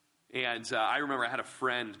remember I had a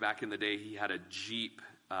friend back in the day, he had a Jeep,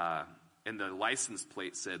 and the license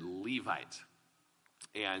plate said Levite.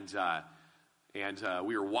 And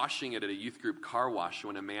we were washing it at a youth group car wash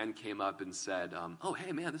when a man came up and said, oh,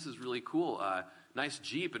 hey, man, this is really cool. Nice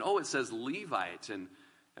Jeep. And, oh, it says Levite. And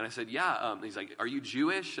I said, yeah. He's like, are you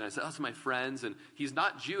Jewish? And I said, oh, that's my friends. And he's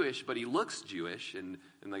not Jewish, but he looks Jewish. And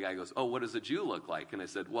the guy goes, oh, what does a Jew look like? And I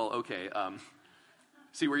said, well, okay,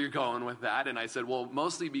 see where you're going with that. And I said, well,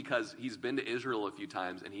 mostly because he's been to Israel a few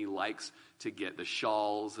times and he likes to get the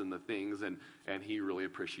shawls and the things. And he really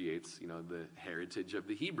appreciates, the heritage of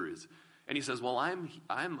the Hebrews. And he says, well, I'm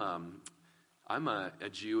a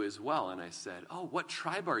Jew as well. And I said, oh, what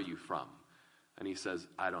tribe are you from? And he says,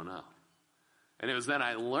 I don't know. And it was then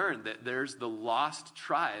I learned that there's the lost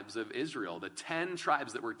tribes of Israel, the 10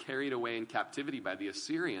 tribes that were carried away in captivity by the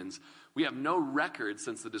Assyrians. We have no record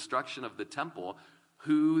since the destruction of the temple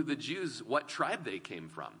who the Jews, what tribe they came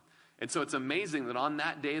from. And so it's amazing that on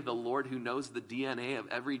that day, the Lord who knows the DNA of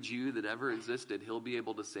every Jew that ever existed, he'll be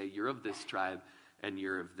able to say, you're of this tribe and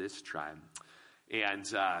you're of this tribe.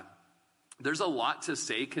 And there's a lot to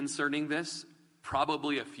say concerning this.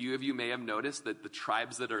 Probably a few of you may have noticed that the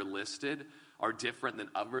tribes that are listed are different than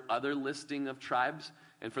other listing of tribes.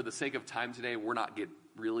 And for the sake of time today, we're not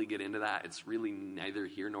really get into that. It's really neither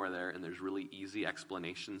here nor there, and there's really easy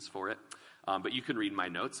explanations for it. But you can read my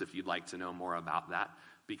notes if you'd like to know more about that,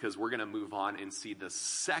 because we're going to move on and see the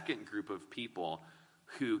second group of people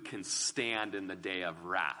who can stand in the day of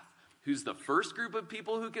wrath. Who's the first group of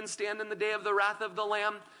people who can stand in the day of the wrath of the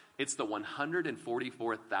Lamb? It's the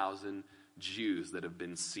 144,000 Jews that have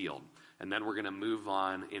been sealed. And then we're going to move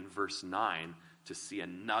on in verse 9 to see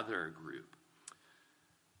another group.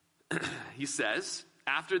 He says,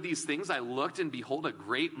 after these things I looked, and behold, a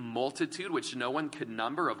great multitude which no one could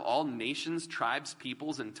number, of all nations, tribes,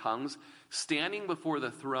 peoples, and tongues, standing before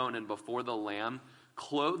the throne and before the Lamb,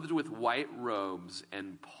 clothed with white robes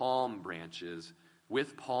and palm branches,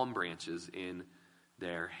 with palm branches in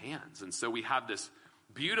their hands. And so we have this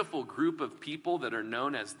beautiful group of people that are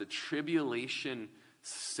known as the tribulation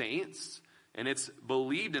saints. And it's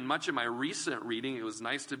believed in much of my recent reading, it was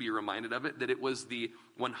nice to be reminded of it, that it was the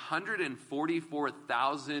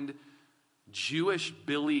 144,000 Jewish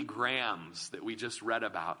Billy Grahams that we just read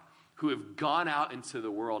about, who have gone out into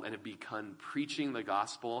the world and have begun preaching the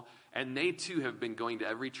gospel. And they too have been going to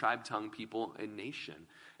every tribe, tongue, people, and nation.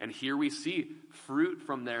 And here we see fruit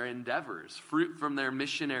from their endeavors, fruit from their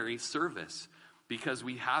missionary service. Because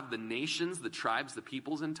we have the nations, the tribes, the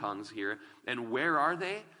peoples, and tongues here. And where are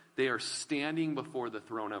they? They are standing before the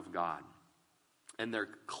throne of God. And they're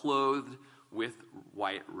clothed with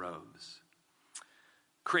white robes.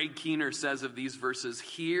 Craig Keener says of these verses,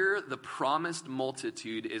 "Here the promised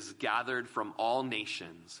multitude is gathered from all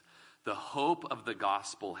nations. The hope of the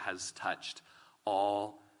gospel has touched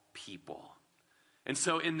all people." And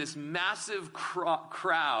so in this massive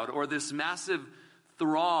crowd, or this massive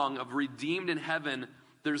throng of redeemed in heaven,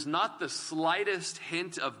 there's not the slightest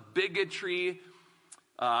hint of bigotry,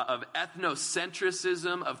 of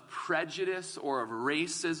ethnocentrism, of prejudice, or of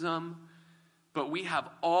racism. But we have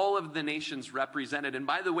all of the nations represented. And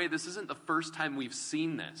by the way, this isn't the first time we've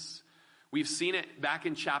seen this. We've seen it back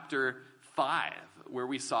in chapter 5, where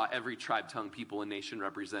we saw every tribe, tongue, people, and nation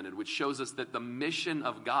represented, which shows us that the mission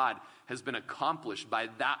of God has been accomplished by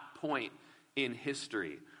that point in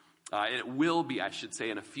history. And it will be, I should say,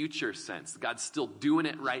 in a future sense. God's still doing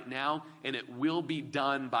it right now, and it will be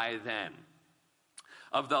done by then.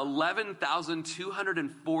 Of the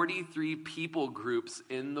 11,243 people groups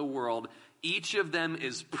in the world, each of them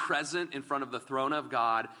is present in front of the throne of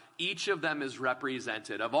God. Each of them is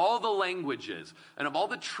represented. Of all the languages, and of all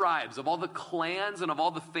the tribes, of all the clans, and of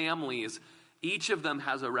all the families, each of them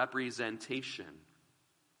has a representation.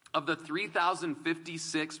 Of the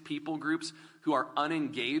 3,056 people groups who are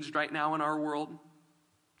unengaged right now in our world,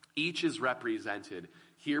 each is represented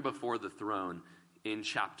here before the throne in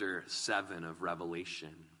chapter 7 of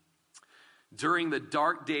Revelation. During the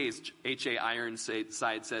dark days, H.A. Ironside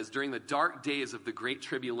says, during the dark days of the Great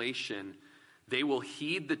Tribulation, they will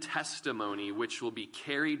heed the testimony which will be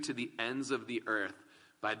carried to the ends of the earth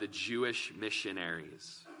by the Jewish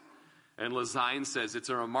missionaries. And Lazine says, it's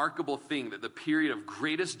a remarkable thing that the period of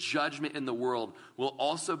greatest judgment in the world will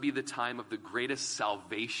also be the time of the greatest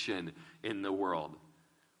salvation in the world.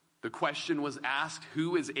 The question was asked,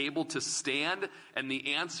 who is able to stand? And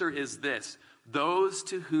the answer is this: those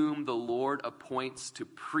to whom the Lord appoints to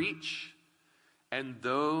preach, and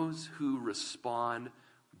those who respond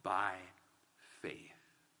by faith.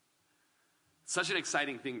 Such an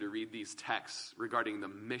exciting thing to read these texts regarding the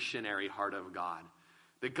missionary heart of God.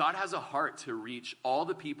 That God has a heart to reach all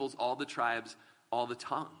the peoples, all the tribes, all the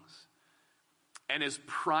tongues. And as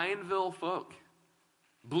Prineville folk,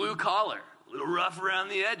 blue collar, a little rough around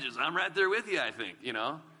the edges. I'm right there with you, I think, you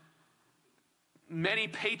know. Many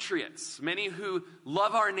patriots, many who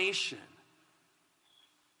love our nation.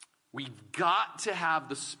 We've got to have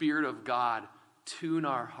the Spirit of God tune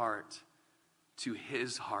our heart to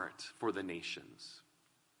His heart for the nations.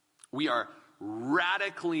 We are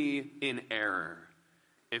radically in error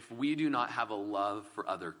if we do not have a love for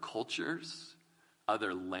other cultures,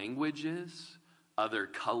 other languages, other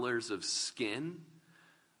colors of skin,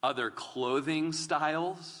 other clothing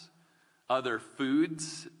styles, other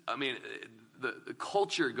foods. I mean, the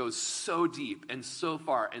culture goes so deep and so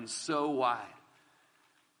far and so wide.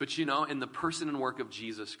 But you know, in the person and work of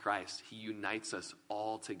Jesus Christ, He unites us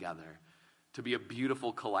all together to be a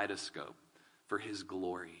beautiful kaleidoscope for His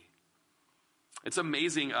glory. It's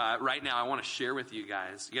amazing. Right now, I want to share with you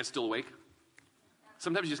guys. You guys still awake?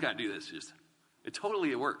 Sometimes you just got to do this. It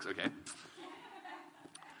totally works, okay?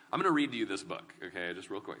 I'm going to read to you this book, okay, just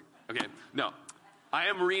real quick. Okay, no, I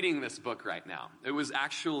am reading this book right now. It was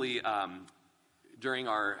actually during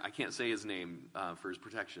our, I can't say his name for his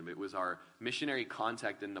protection, but it was our missionary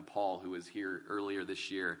contact in Nepal who was here earlier this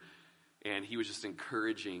year, and he was just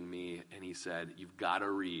encouraging me, and he said, you've got to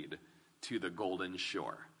read To the Golden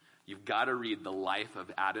Shore. You've got to read the life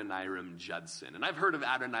of Adoniram Judson. And I've heard of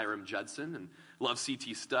Adoniram Judson and love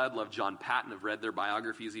C.T. Studd, love John Patton. I've read their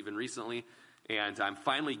biographies even recently. And I'm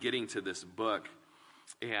finally getting to this book.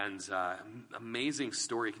 And amazing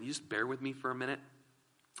story. Can you just bear with me for a minute?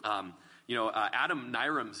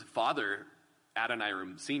 Adoniram's father,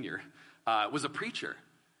 Adoniram Sr., was a preacher.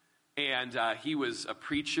 And he was a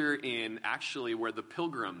preacher in actually where the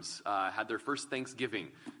pilgrims had their first Thanksgiving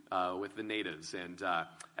with the natives. And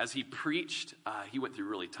as he preached, he went through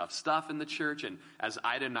really tough stuff in the church. And as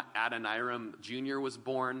Adoniram Jr. was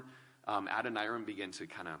born, Adoniram began to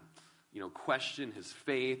kind of, question his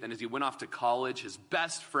faith. And as he went off to college, his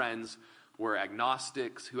best friends were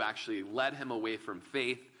agnostics who actually led him away from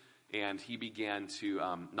faith, and he began to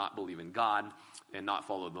not believe in God and not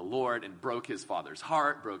follow the Lord, and broke his father's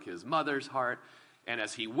heart, broke his mother's heart. And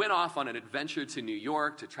as he went off on an adventure to New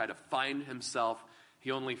York to try to find himself, he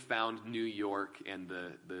only found New York and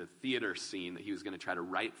the theater scene that he was going to try to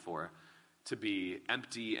write for to be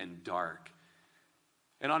empty and dark.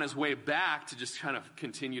 And on his way back to just kind of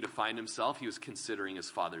continue to find himself, he was considering his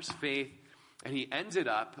father's faith. And he ended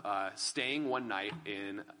up staying one night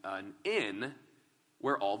in an inn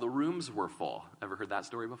where all the rooms were full. Ever heard that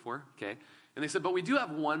story before? Okay. And they said, but we do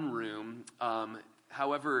have one room.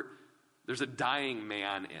 However, there's a dying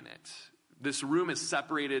man in it. This room is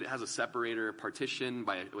separated, it has a separator, partition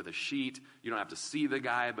with a sheet. You don't have to see the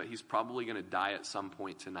guy, but he's probably going to die at some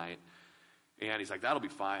point tonight. And he's like, that'll be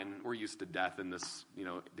fine. We're used to death in this,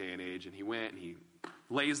 day and age. And he went and he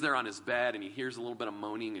lays there on his bed and he hears a little bit of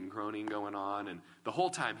moaning and groaning going on. And the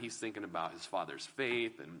whole time he's thinking about his father's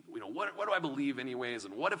faith and, what do I believe anyways?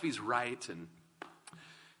 And what if he's right? And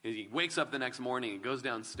he wakes up the next morning and goes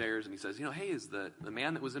downstairs and he says, hey, is the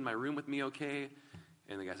man that was in my room with me okay?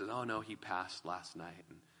 And the guy says, oh, no, he passed last night.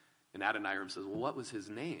 And Adoniram says, well, what was his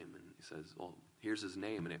name? And he says, well, here's his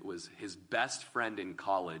name. And it was his best friend in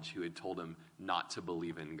college who had told him not to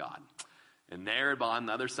believe in God. And there on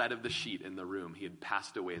the other side of the sheet in the room, he had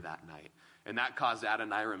passed away that night. And that caused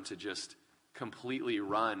Adoniram to just completely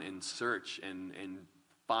run and search and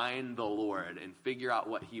find the Lord and figure out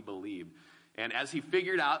what he believed. And as he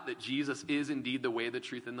figured out that Jesus is indeed the way, the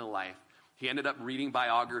truth, and the life, he ended up reading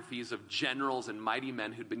biographies of generals and mighty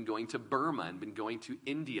men who'd been going to Burma and been going to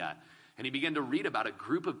India. And he began to read about a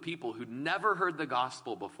group of people who'd never heard the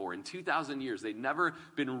gospel before. In 2,000 years, they'd never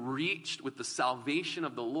been reached with the salvation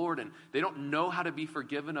of the Lord, and they don't know how to be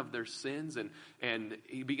forgiven of their sins. And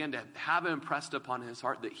he began to have it impressed upon his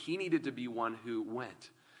heart that he needed to be one who went.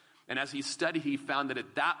 And as he studied, he found that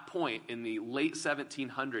at that point in the late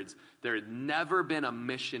 1700s, there had never been a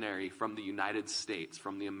missionary from the United States,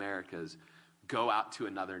 from the Americas, go out to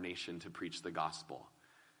another nation to preach the gospel.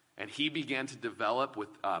 And he began to develop with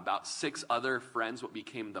about 6 other friends what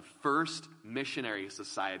became the first missionary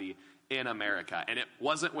society in America. And it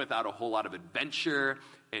wasn't without a whole lot of adventure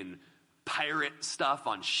and pirate stuff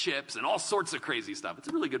on ships and all sorts of crazy stuff. It's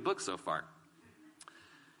a really good book so far.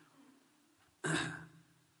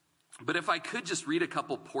 But if I could just read a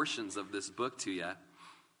couple portions of this book to you. I'm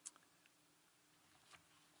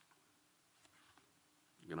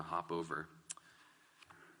going to hop over.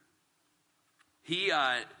 He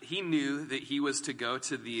knew that he was to go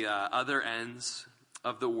to the other ends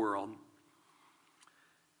of the world.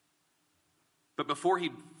 But before he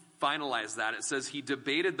finalized that, it says he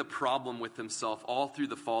debated the problem with himself all through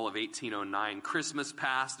the fall of 1809. Christmas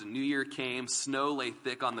passed, and New Year came, snow lay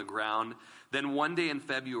thick on the ground. Then one day in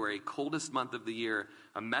February, coldest month of the year,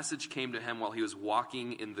 a message came to him while he was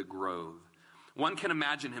walking in the grove. One can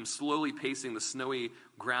imagine him slowly pacing the snowy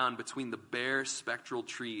ground between the bare spectral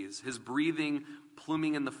trees, his breathing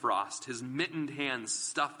pluming in the frost, his mittened hands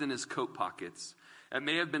stuffed in his coat pockets. It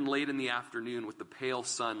may have been late in the afternoon with the pale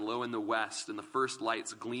sun low in the west and the first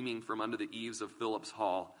lights gleaming from under the eaves of Phillips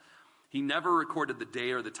Hall. He never recorded the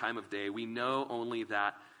day or the time of day. We know only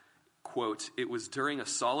that, quote, it was during a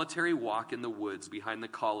solitary walk in the woods behind the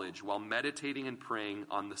college while meditating and praying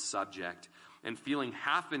on the subject and feeling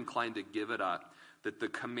half inclined to give it up, that the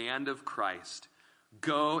command of Christ,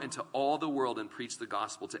 go into all the world and preach the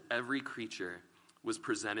gospel to every creature, was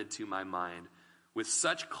presented to my mind with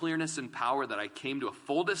such clearness and power that I came to a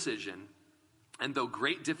full decision, and though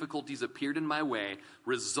great difficulties appeared in my way,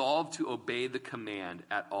 resolved to obey the command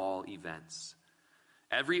at all events.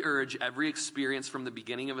 Every urge, every experience from the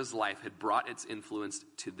beginning of his life had brought its influence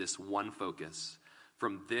to this one focus.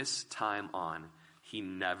 From this time on, he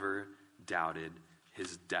never doubted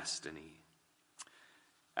his destiny.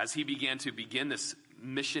 As he began to begin this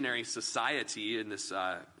missionary society and this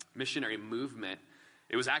missionary movement,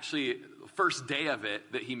 it was actually the first day of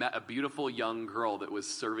it that he met a beautiful young girl that was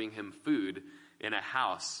serving him food in a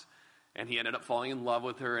house. And he ended up falling in love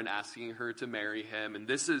with her and asking her to marry him. And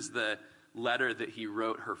this is the letter that he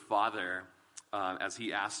wrote her father as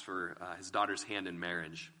he asked for his daughter's hand in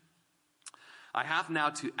marriage. I have now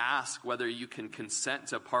to ask whether you can consent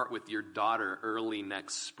to part with your daughter early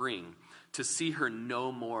next spring, to see her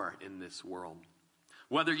no more in this world.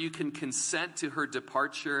 Whether you can consent to her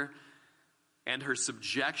departure and her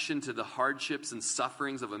subjection to the hardships and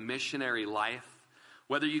sufferings of a missionary life.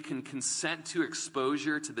 Whether you can consent to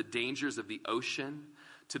exposure to the dangers of the ocean,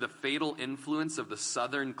 to the fatal influence of the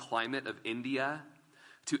southern climate of India,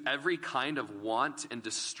 to every kind of want and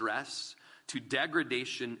distress, to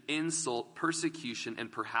degradation, insult, persecution,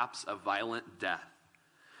 and perhaps a violent death.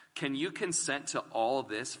 Can you consent to all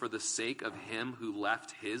this for the sake of him who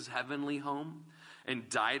left his heavenly home and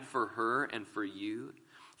died for her and for you,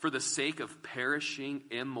 for the sake of perishing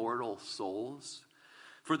immortal souls,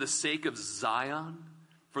 for the sake of Zion,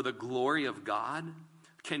 for the glory of God?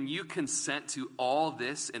 Can you consent to all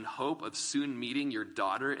this in hope of soon meeting your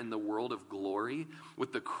daughter in the world of glory,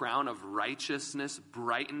 with the crown of righteousness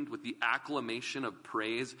brightened with the acclamation of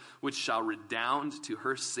praise, which shall redound to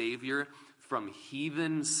her Savior, from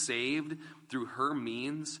heathen saved through her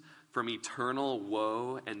means, from eternal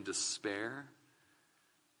woe and despair?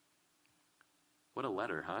 What a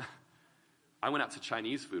letter, huh? I went out to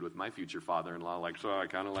Chinese food with my future father-in-law, like, so I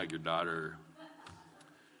kind of like your daughter.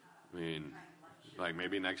 I mean, like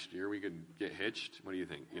maybe next year we could get hitched. What do you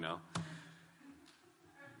think, you know?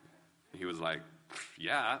 He was like,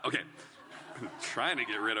 yeah, okay. Trying to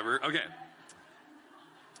get rid of her. Okay.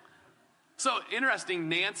 So interesting,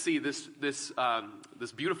 Nancy, this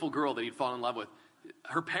beautiful girl that he'd fallen in love with,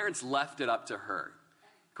 her parents left it up to her.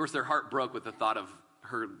 Of course, their heart broke with the thought of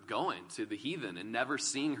her going to the heathen and never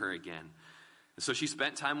seeing her again. And so she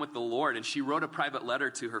spent time with the Lord, and she wrote a private letter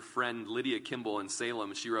to her friend Lydia Kimball in Salem.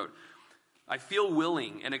 And she wrote, I feel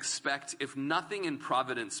willing and expect, if nothing in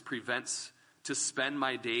providence prevents, to spend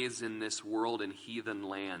my days in this world in heathen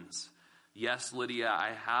lands. Yes, Lydia,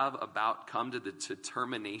 I have about come to the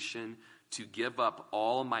determination to give up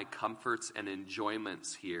all my comforts and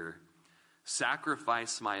enjoyments here,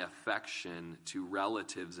 sacrifice my affection to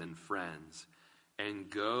relatives and friends, and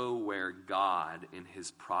go where God in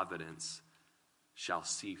his providence shall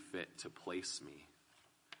see fit to place me.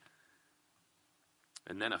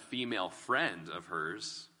 And then a female friend of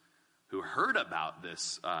hers who heard about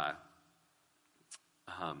this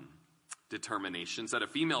determination said, a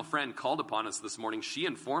female friend called upon us this morning. She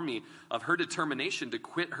informed me of her determination to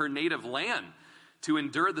quit her native land, to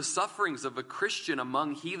endure the sufferings of a Christian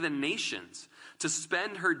among heathen nations, to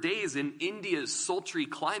spend her days in India's sultry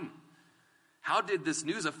climate. How did this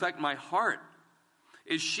news affect my heart?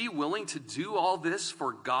 Is she willing to do all this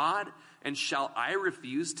for God? And shall I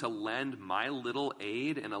refuse to lend my little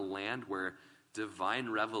aid in a land where divine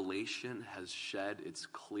revelation has shed its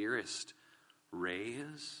clearest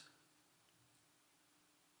rays?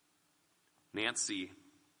 Nancy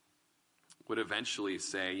would eventually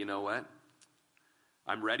say, you know what?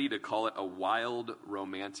 I'm ready to call it a wild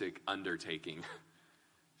romantic undertaking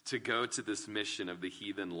to go to this mission of the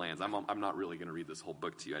heathen lands. I'm not really going to read this whole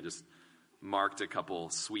book to you. I just marked a couple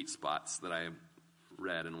sweet spots that I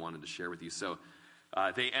read and wanted to share with you. So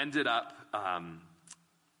they ended up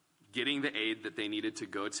getting the aid that they needed to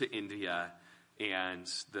go to India,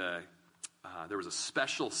 and there was a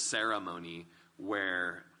special ceremony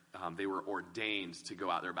where they were ordained to go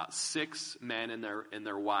out. There were about 6 men and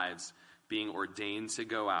their wives being ordained to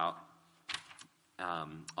go out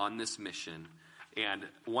on this mission. And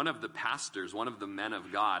one of the pastors, one of the men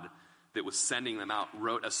of God that was sending them out,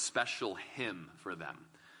 wrote a special hymn for them.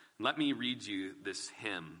 Let me read you this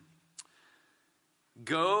hymn.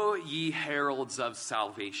 Go, ye heralds of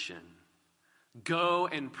salvation. Go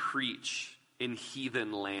and preach in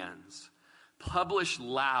heathen lands. Publish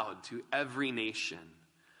loud to every nation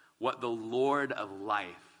what the Lord of life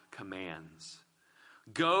commands.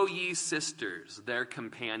 Go, ye sisters, their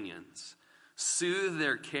companions. Soothe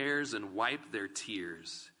their cares and wipe their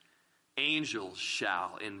tears. Angels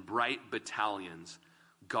shall, in bright battalions,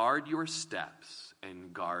 guard your steps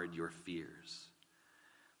and guard your fears.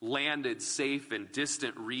 Landed safe in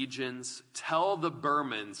distant regions, tell the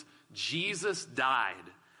Burmans Jesus died.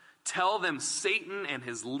 Tell them Satan and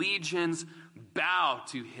his legions bow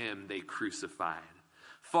to him they crucified.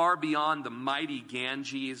 Far beyond the mighty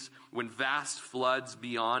Ganges, when vast floods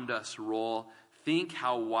beyond us roll, think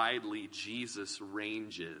how widely Jesus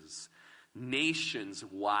ranges, nations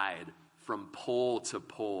wide from pole to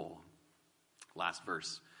pole. Last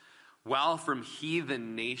verse. While from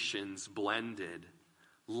heathen nations blended,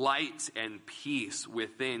 light and peace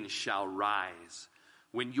within shall rise.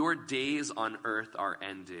 When your days on earth are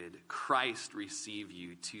ended, Christ receive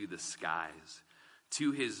you to the skies.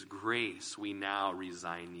 To his grace we now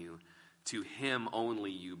resign you. To him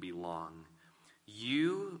only you belong.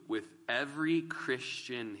 You with every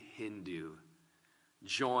Christian Hindu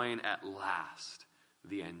join at last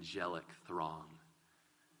the angelic throng.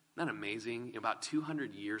 Isn't that amazing? About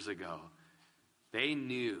 200 years ago, they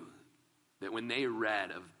knew that when they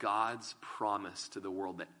read of God's promise to the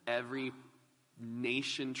world that every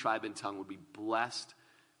nation, tribe, and tongue would be blessed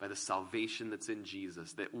by the salvation that's in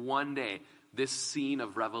Jesus, that one day this scene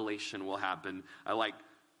of revelation will happen. I like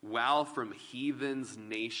While from heathens,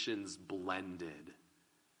 nations blended.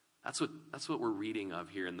 That's what we're reading of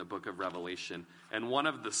here in the book of Revelation. And one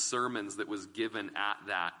of the sermons that was given at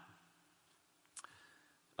that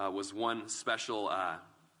was one special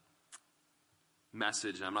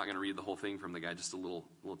message. And I'm not going to read the whole thing from the guy, just a little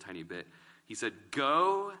tiny bit. He said,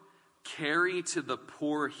 "Go carry to the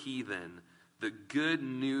poor heathen the good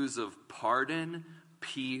news of pardon,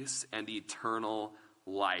 peace, and eternal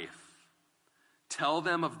life. Tell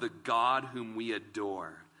them of the God whom we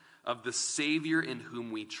adore, of the Savior in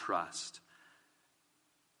whom we trust,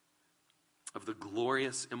 of the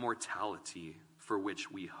glorious immortality for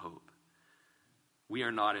which we hope. We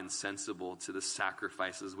are not insensible to the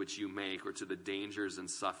sacrifices which you make or to the dangers and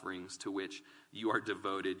sufferings to which you are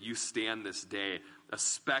devoted. You stand this day, a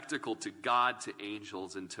spectacle to God, to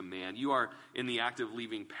angels, and to man. You are in the act of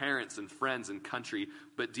leaving parents and friends and country.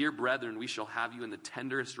 But dear brethren, we shall have you in the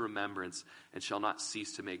tenderest remembrance and shall not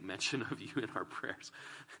cease to make mention of you in our prayers."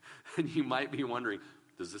 And you might be wondering,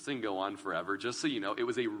 does this thing go on forever? Just so you know, it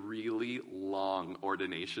was a really long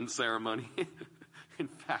ordination ceremony. In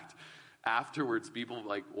fact, afterwards, people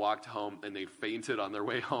walked home and they fainted on their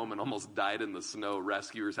way home and almost died in the snow.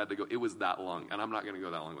 Rescuers had to go. It was that long, and I'm not going to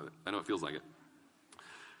go that long with it. I know it feels like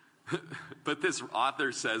it. But this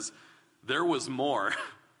author says, there was more.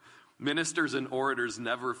 Ministers and orators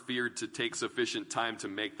never feared to take sufficient time to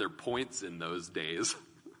make their points in those days.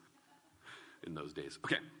 In those days.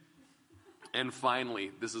 Okay. And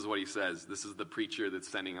finally, this is what he says. This is the preacher that's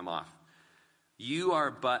sending him off. "You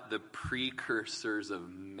are but the precursors of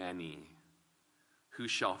many who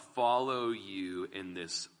shall follow you in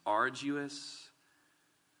this arduous,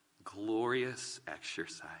 glorious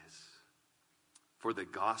exercise. For the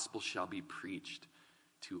gospel shall be preached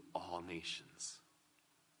to all nations.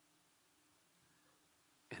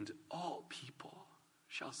 And all people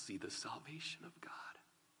shall see the salvation of God."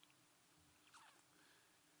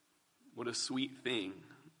 What a sweet thing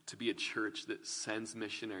to be a church that sends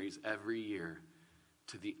missionaries every year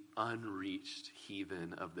to the unreached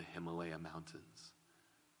heathen of the Himalaya mountains.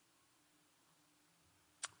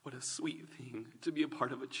 What a sweet thing to be a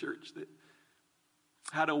part of a church that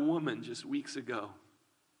had a woman just weeks ago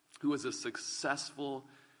who was a successful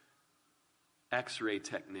X-ray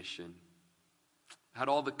technician, had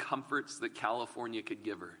all the comforts that California could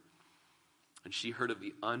give her, and she heard of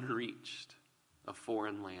the unreached of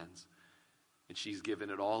foreign lands. And she's given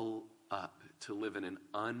it all up to live in an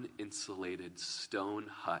uninsulated stone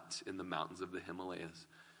hut in the mountains of the Himalayas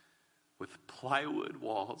with plywood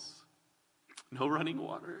walls, no running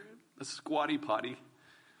water, a squatty potty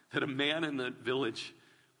that a man in the village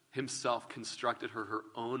himself constructed her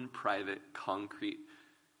own private concrete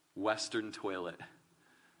Western toilet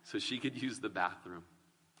so she could use the bathroom.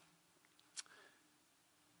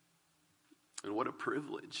 And what a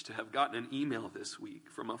privilege to have gotten an email this week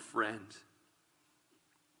from a friend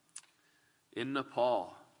in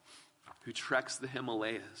Nepal who treks the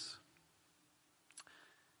Himalayas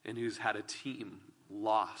and who's had a team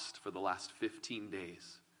lost for the last 15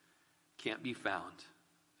 days. Can't be found.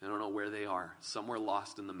 I don't know where they are. Somewhere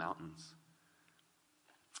lost in the mountains.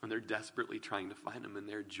 And they're desperately trying to find them, and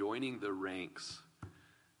they're joining the ranks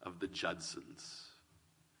of the Judsons.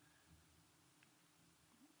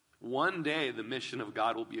 One day the mission of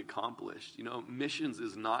God will be accomplished. You know, missions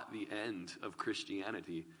is not the end of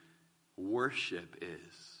Christianity. Worship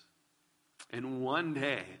is. And one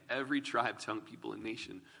day, every tribe, tongue, people, and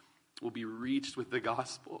nation will be reached with the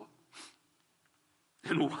gospel.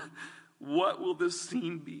 And what will the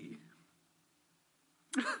scene be?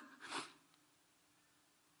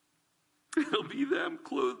 It'll be them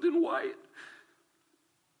clothed in white,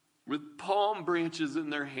 with palm branches in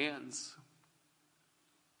their hands,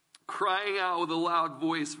 crying out with a loud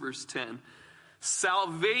voice, verse 10,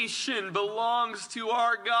 "Salvation belongs to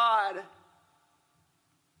our God."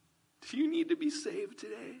 Do you need to be saved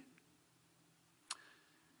today?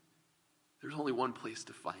 There's only one place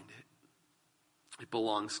to find it. It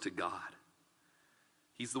belongs to God.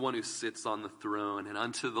 He's the one who sits on the throne, and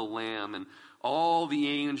unto the Lamb, and all the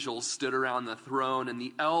angels stood around the throne, and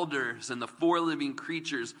the elders and the four living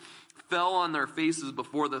creatures fell on their faces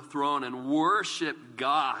before the throne and worshiped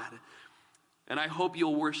God. And I hope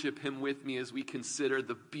you'll worship him with me as we consider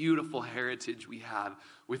the beautiful heritage we have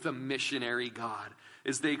with a missionary God,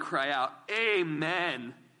 as they cry out,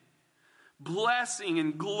 "Amen." Blessing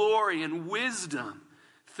and glory and wisdom,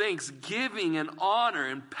 thanksgiving and honor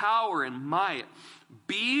and power and might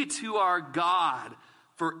be to our God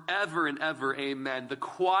forever and ever. Amen. The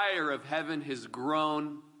choir of heaven has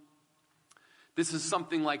grown. This is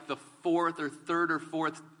something like the third or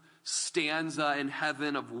fourth stanza in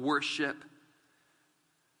heaven of worship.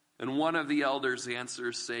 And one of the elders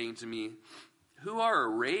answers, saying to me, who are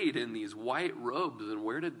arrayed in these white robes, and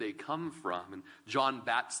where did they come from? And John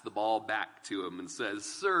bats the ball back to him and says,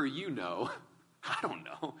 sir, you know. I don't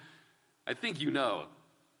know. I think you know.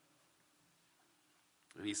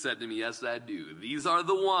 And he said to me, yes, I do. These are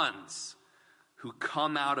the ones who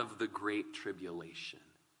come out of the great tribulation.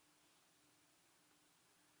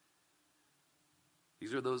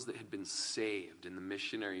 These are those that had been saved in the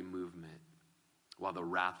missionary movement while the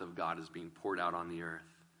wrath of God is being poured out on the earth.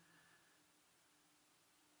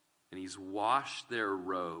 And he's washed their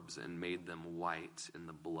robes and made them white in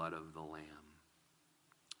the blood of the Lamb.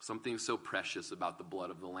 Something so precious about the blood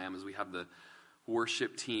of the Lamb as we have the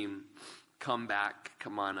worship team come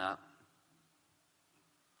on up.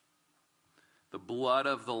 The blood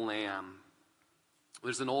of the Lamb.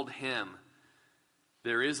 There's an old hymn.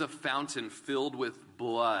 There is a fountain filled with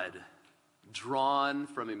blood drawn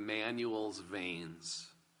from Emmanuel's veins,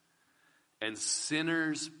 and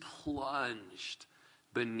sinners plunged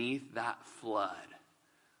beneath that flood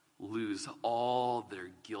lose all their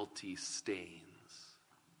guilty stains.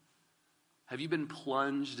 Have you been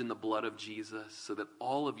plunged in the blood of Jesus so that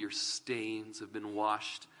all of your stains have been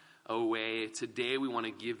washed away? Today we want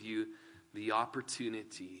to give you the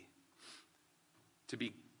opportunity to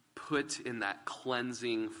be put in that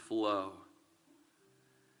cleansing flow.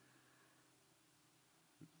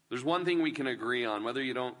 There's one thing we can agree on, whether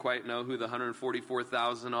you don't quite know who the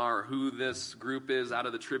 144,000 are or who this group is out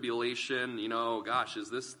of the tribulation. Gosh, is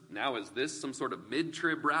this some sort of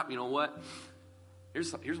mid-trib rap? You know what?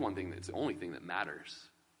 Here's one thing that's the only thing that matters.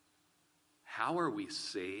 How are we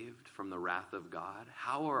saved from the wrath of God?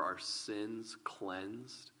 How are our sins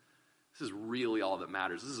cleansed? This is really all that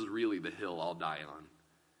matters. This is really the hill I'll die on.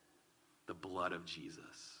 The blood of Jesus.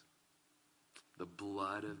 The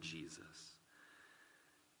blood of Jesus.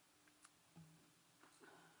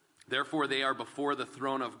 Therefore, they are before the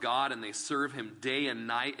throne of God, and they serve him day and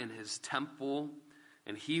night in his temple.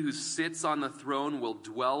 And he who sits on the throne will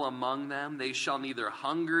dwell among them. They shall neither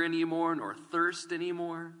hunger anymore nor thirst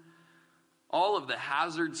anymore. All of the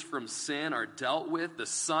hazards from sin are dealt with. The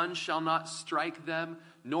sun shall not strike them,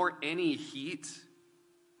 nor any heat.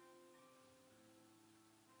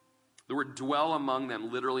 The word dwell among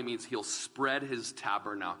them literally means he'll spread his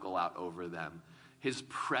tabernacle out over them. His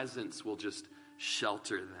presence will just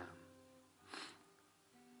shelter them.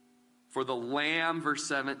 For the Lamb, verse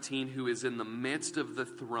 17, who is in the midst of the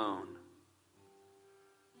throne.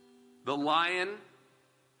 The lion,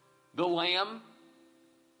 the lamb,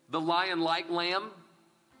 the lion-like lamb,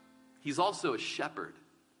 he's also a shepherd.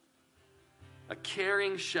 A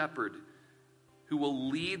caring shepherd who will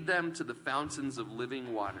lead them to the fountains of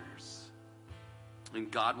living waters.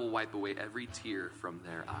 And God will wipe away every tear from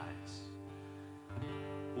their eyes.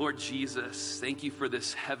 Lord Jesus, thank you for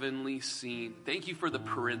this heavenly scene. Thank you for the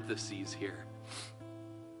parentheses here.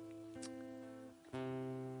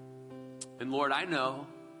 And Lord, I know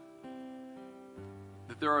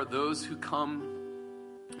that there are those who come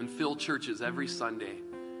and fill churches every Sunday,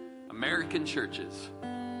 American churches,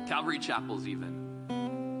 Calvary chapels even,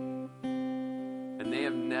 and they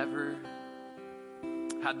have never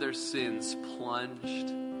had their sins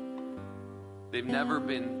plunged. They've never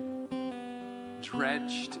been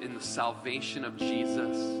drenched in the salvation of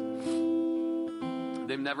Jesus.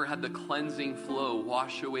 They've never had the cleansing flow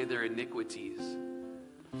wash away their iniquities.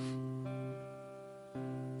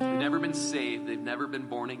 They've never been saved. They've never been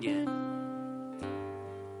born again.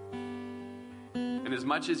 And as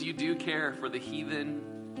much as you do care for the heathen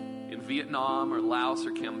in Vietnam or Laos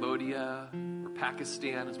or Cambodia or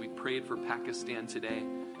Pakistan, as we prayed for Pakistan today,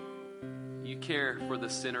 you care for the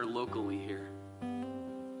sinner locally here.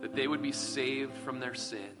 That they would be saved from their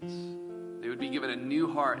sins. They would be given a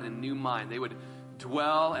new heart and a new mind. They would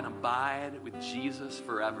dwell and abide with Jesus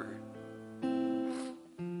forever. And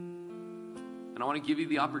I want to give you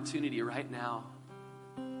the opportunity right now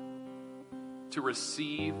to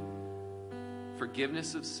receive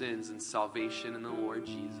forgiveness of sins and salvation in the Lord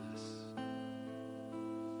Jesus.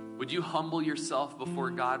 Would you humble yourself before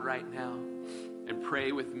God right now and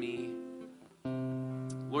pray with me?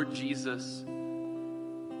 Lord Jesus,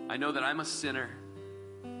 I know that I'm a sinner.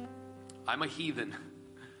 I'm a heathen.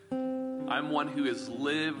 I'm one who has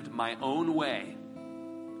lived my own way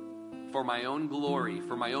for my own glory,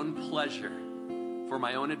 for my own pleasure, for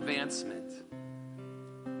my own advancement,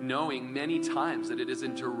 knowing many times that it is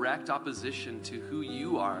in direct opposition to who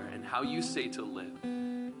you are and how you say to live.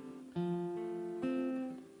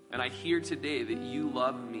 And I hear today that you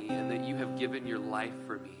love me and that you have given your life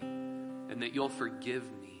for me and that you'll forgive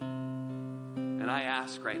me. And I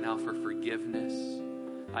ask right now for forgiveness,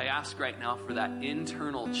 I ask right now for that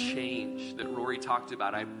internal change that Rory talked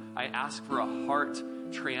about. I ask for a heart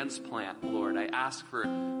transplant, Lord. I ask for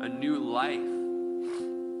a new life.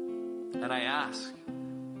 And I ask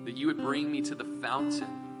that you would bring me to the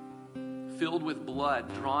fountain filled with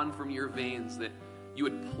blood drawn from your veins, that you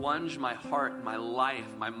would plunge my heart, my life,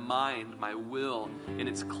 my mind, my will in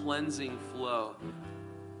its cleansing flow,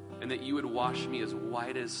 and that you would wash me as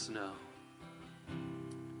white as snow.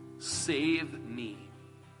 Save me.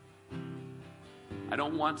 I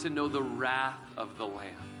don't want to know the wrath of the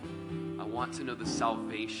Lamb. I want to know the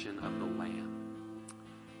salvation of the Lamb.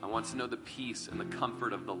 I want to know the peace and the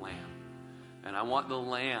comfort of the Lamb. And I want the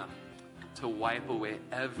Lamb to wipe away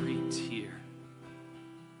every tear.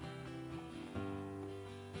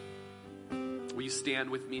 Will you stand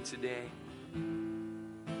with me today?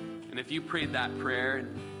 And if you prayed that prayer,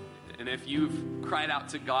 and if you've cried out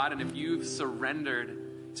to God, and if you've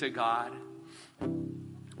surrendered to God,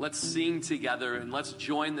 let's sing together and let's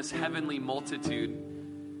join this heavenly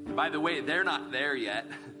multitude. By the way, they're not there yet.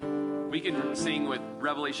 We can sing with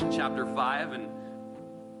Revelation chapter 5,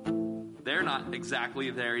 and they're not exactly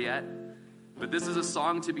there yet. But this is a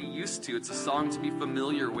song to be used to. It's a song to be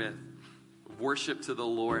familiar with. Worship to the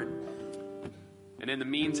Lord. And in the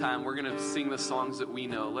meantime, we're going to sing the songs that we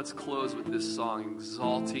know. Let's close with this song,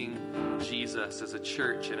 exalting Jesus as a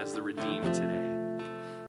church and as the redeemed today.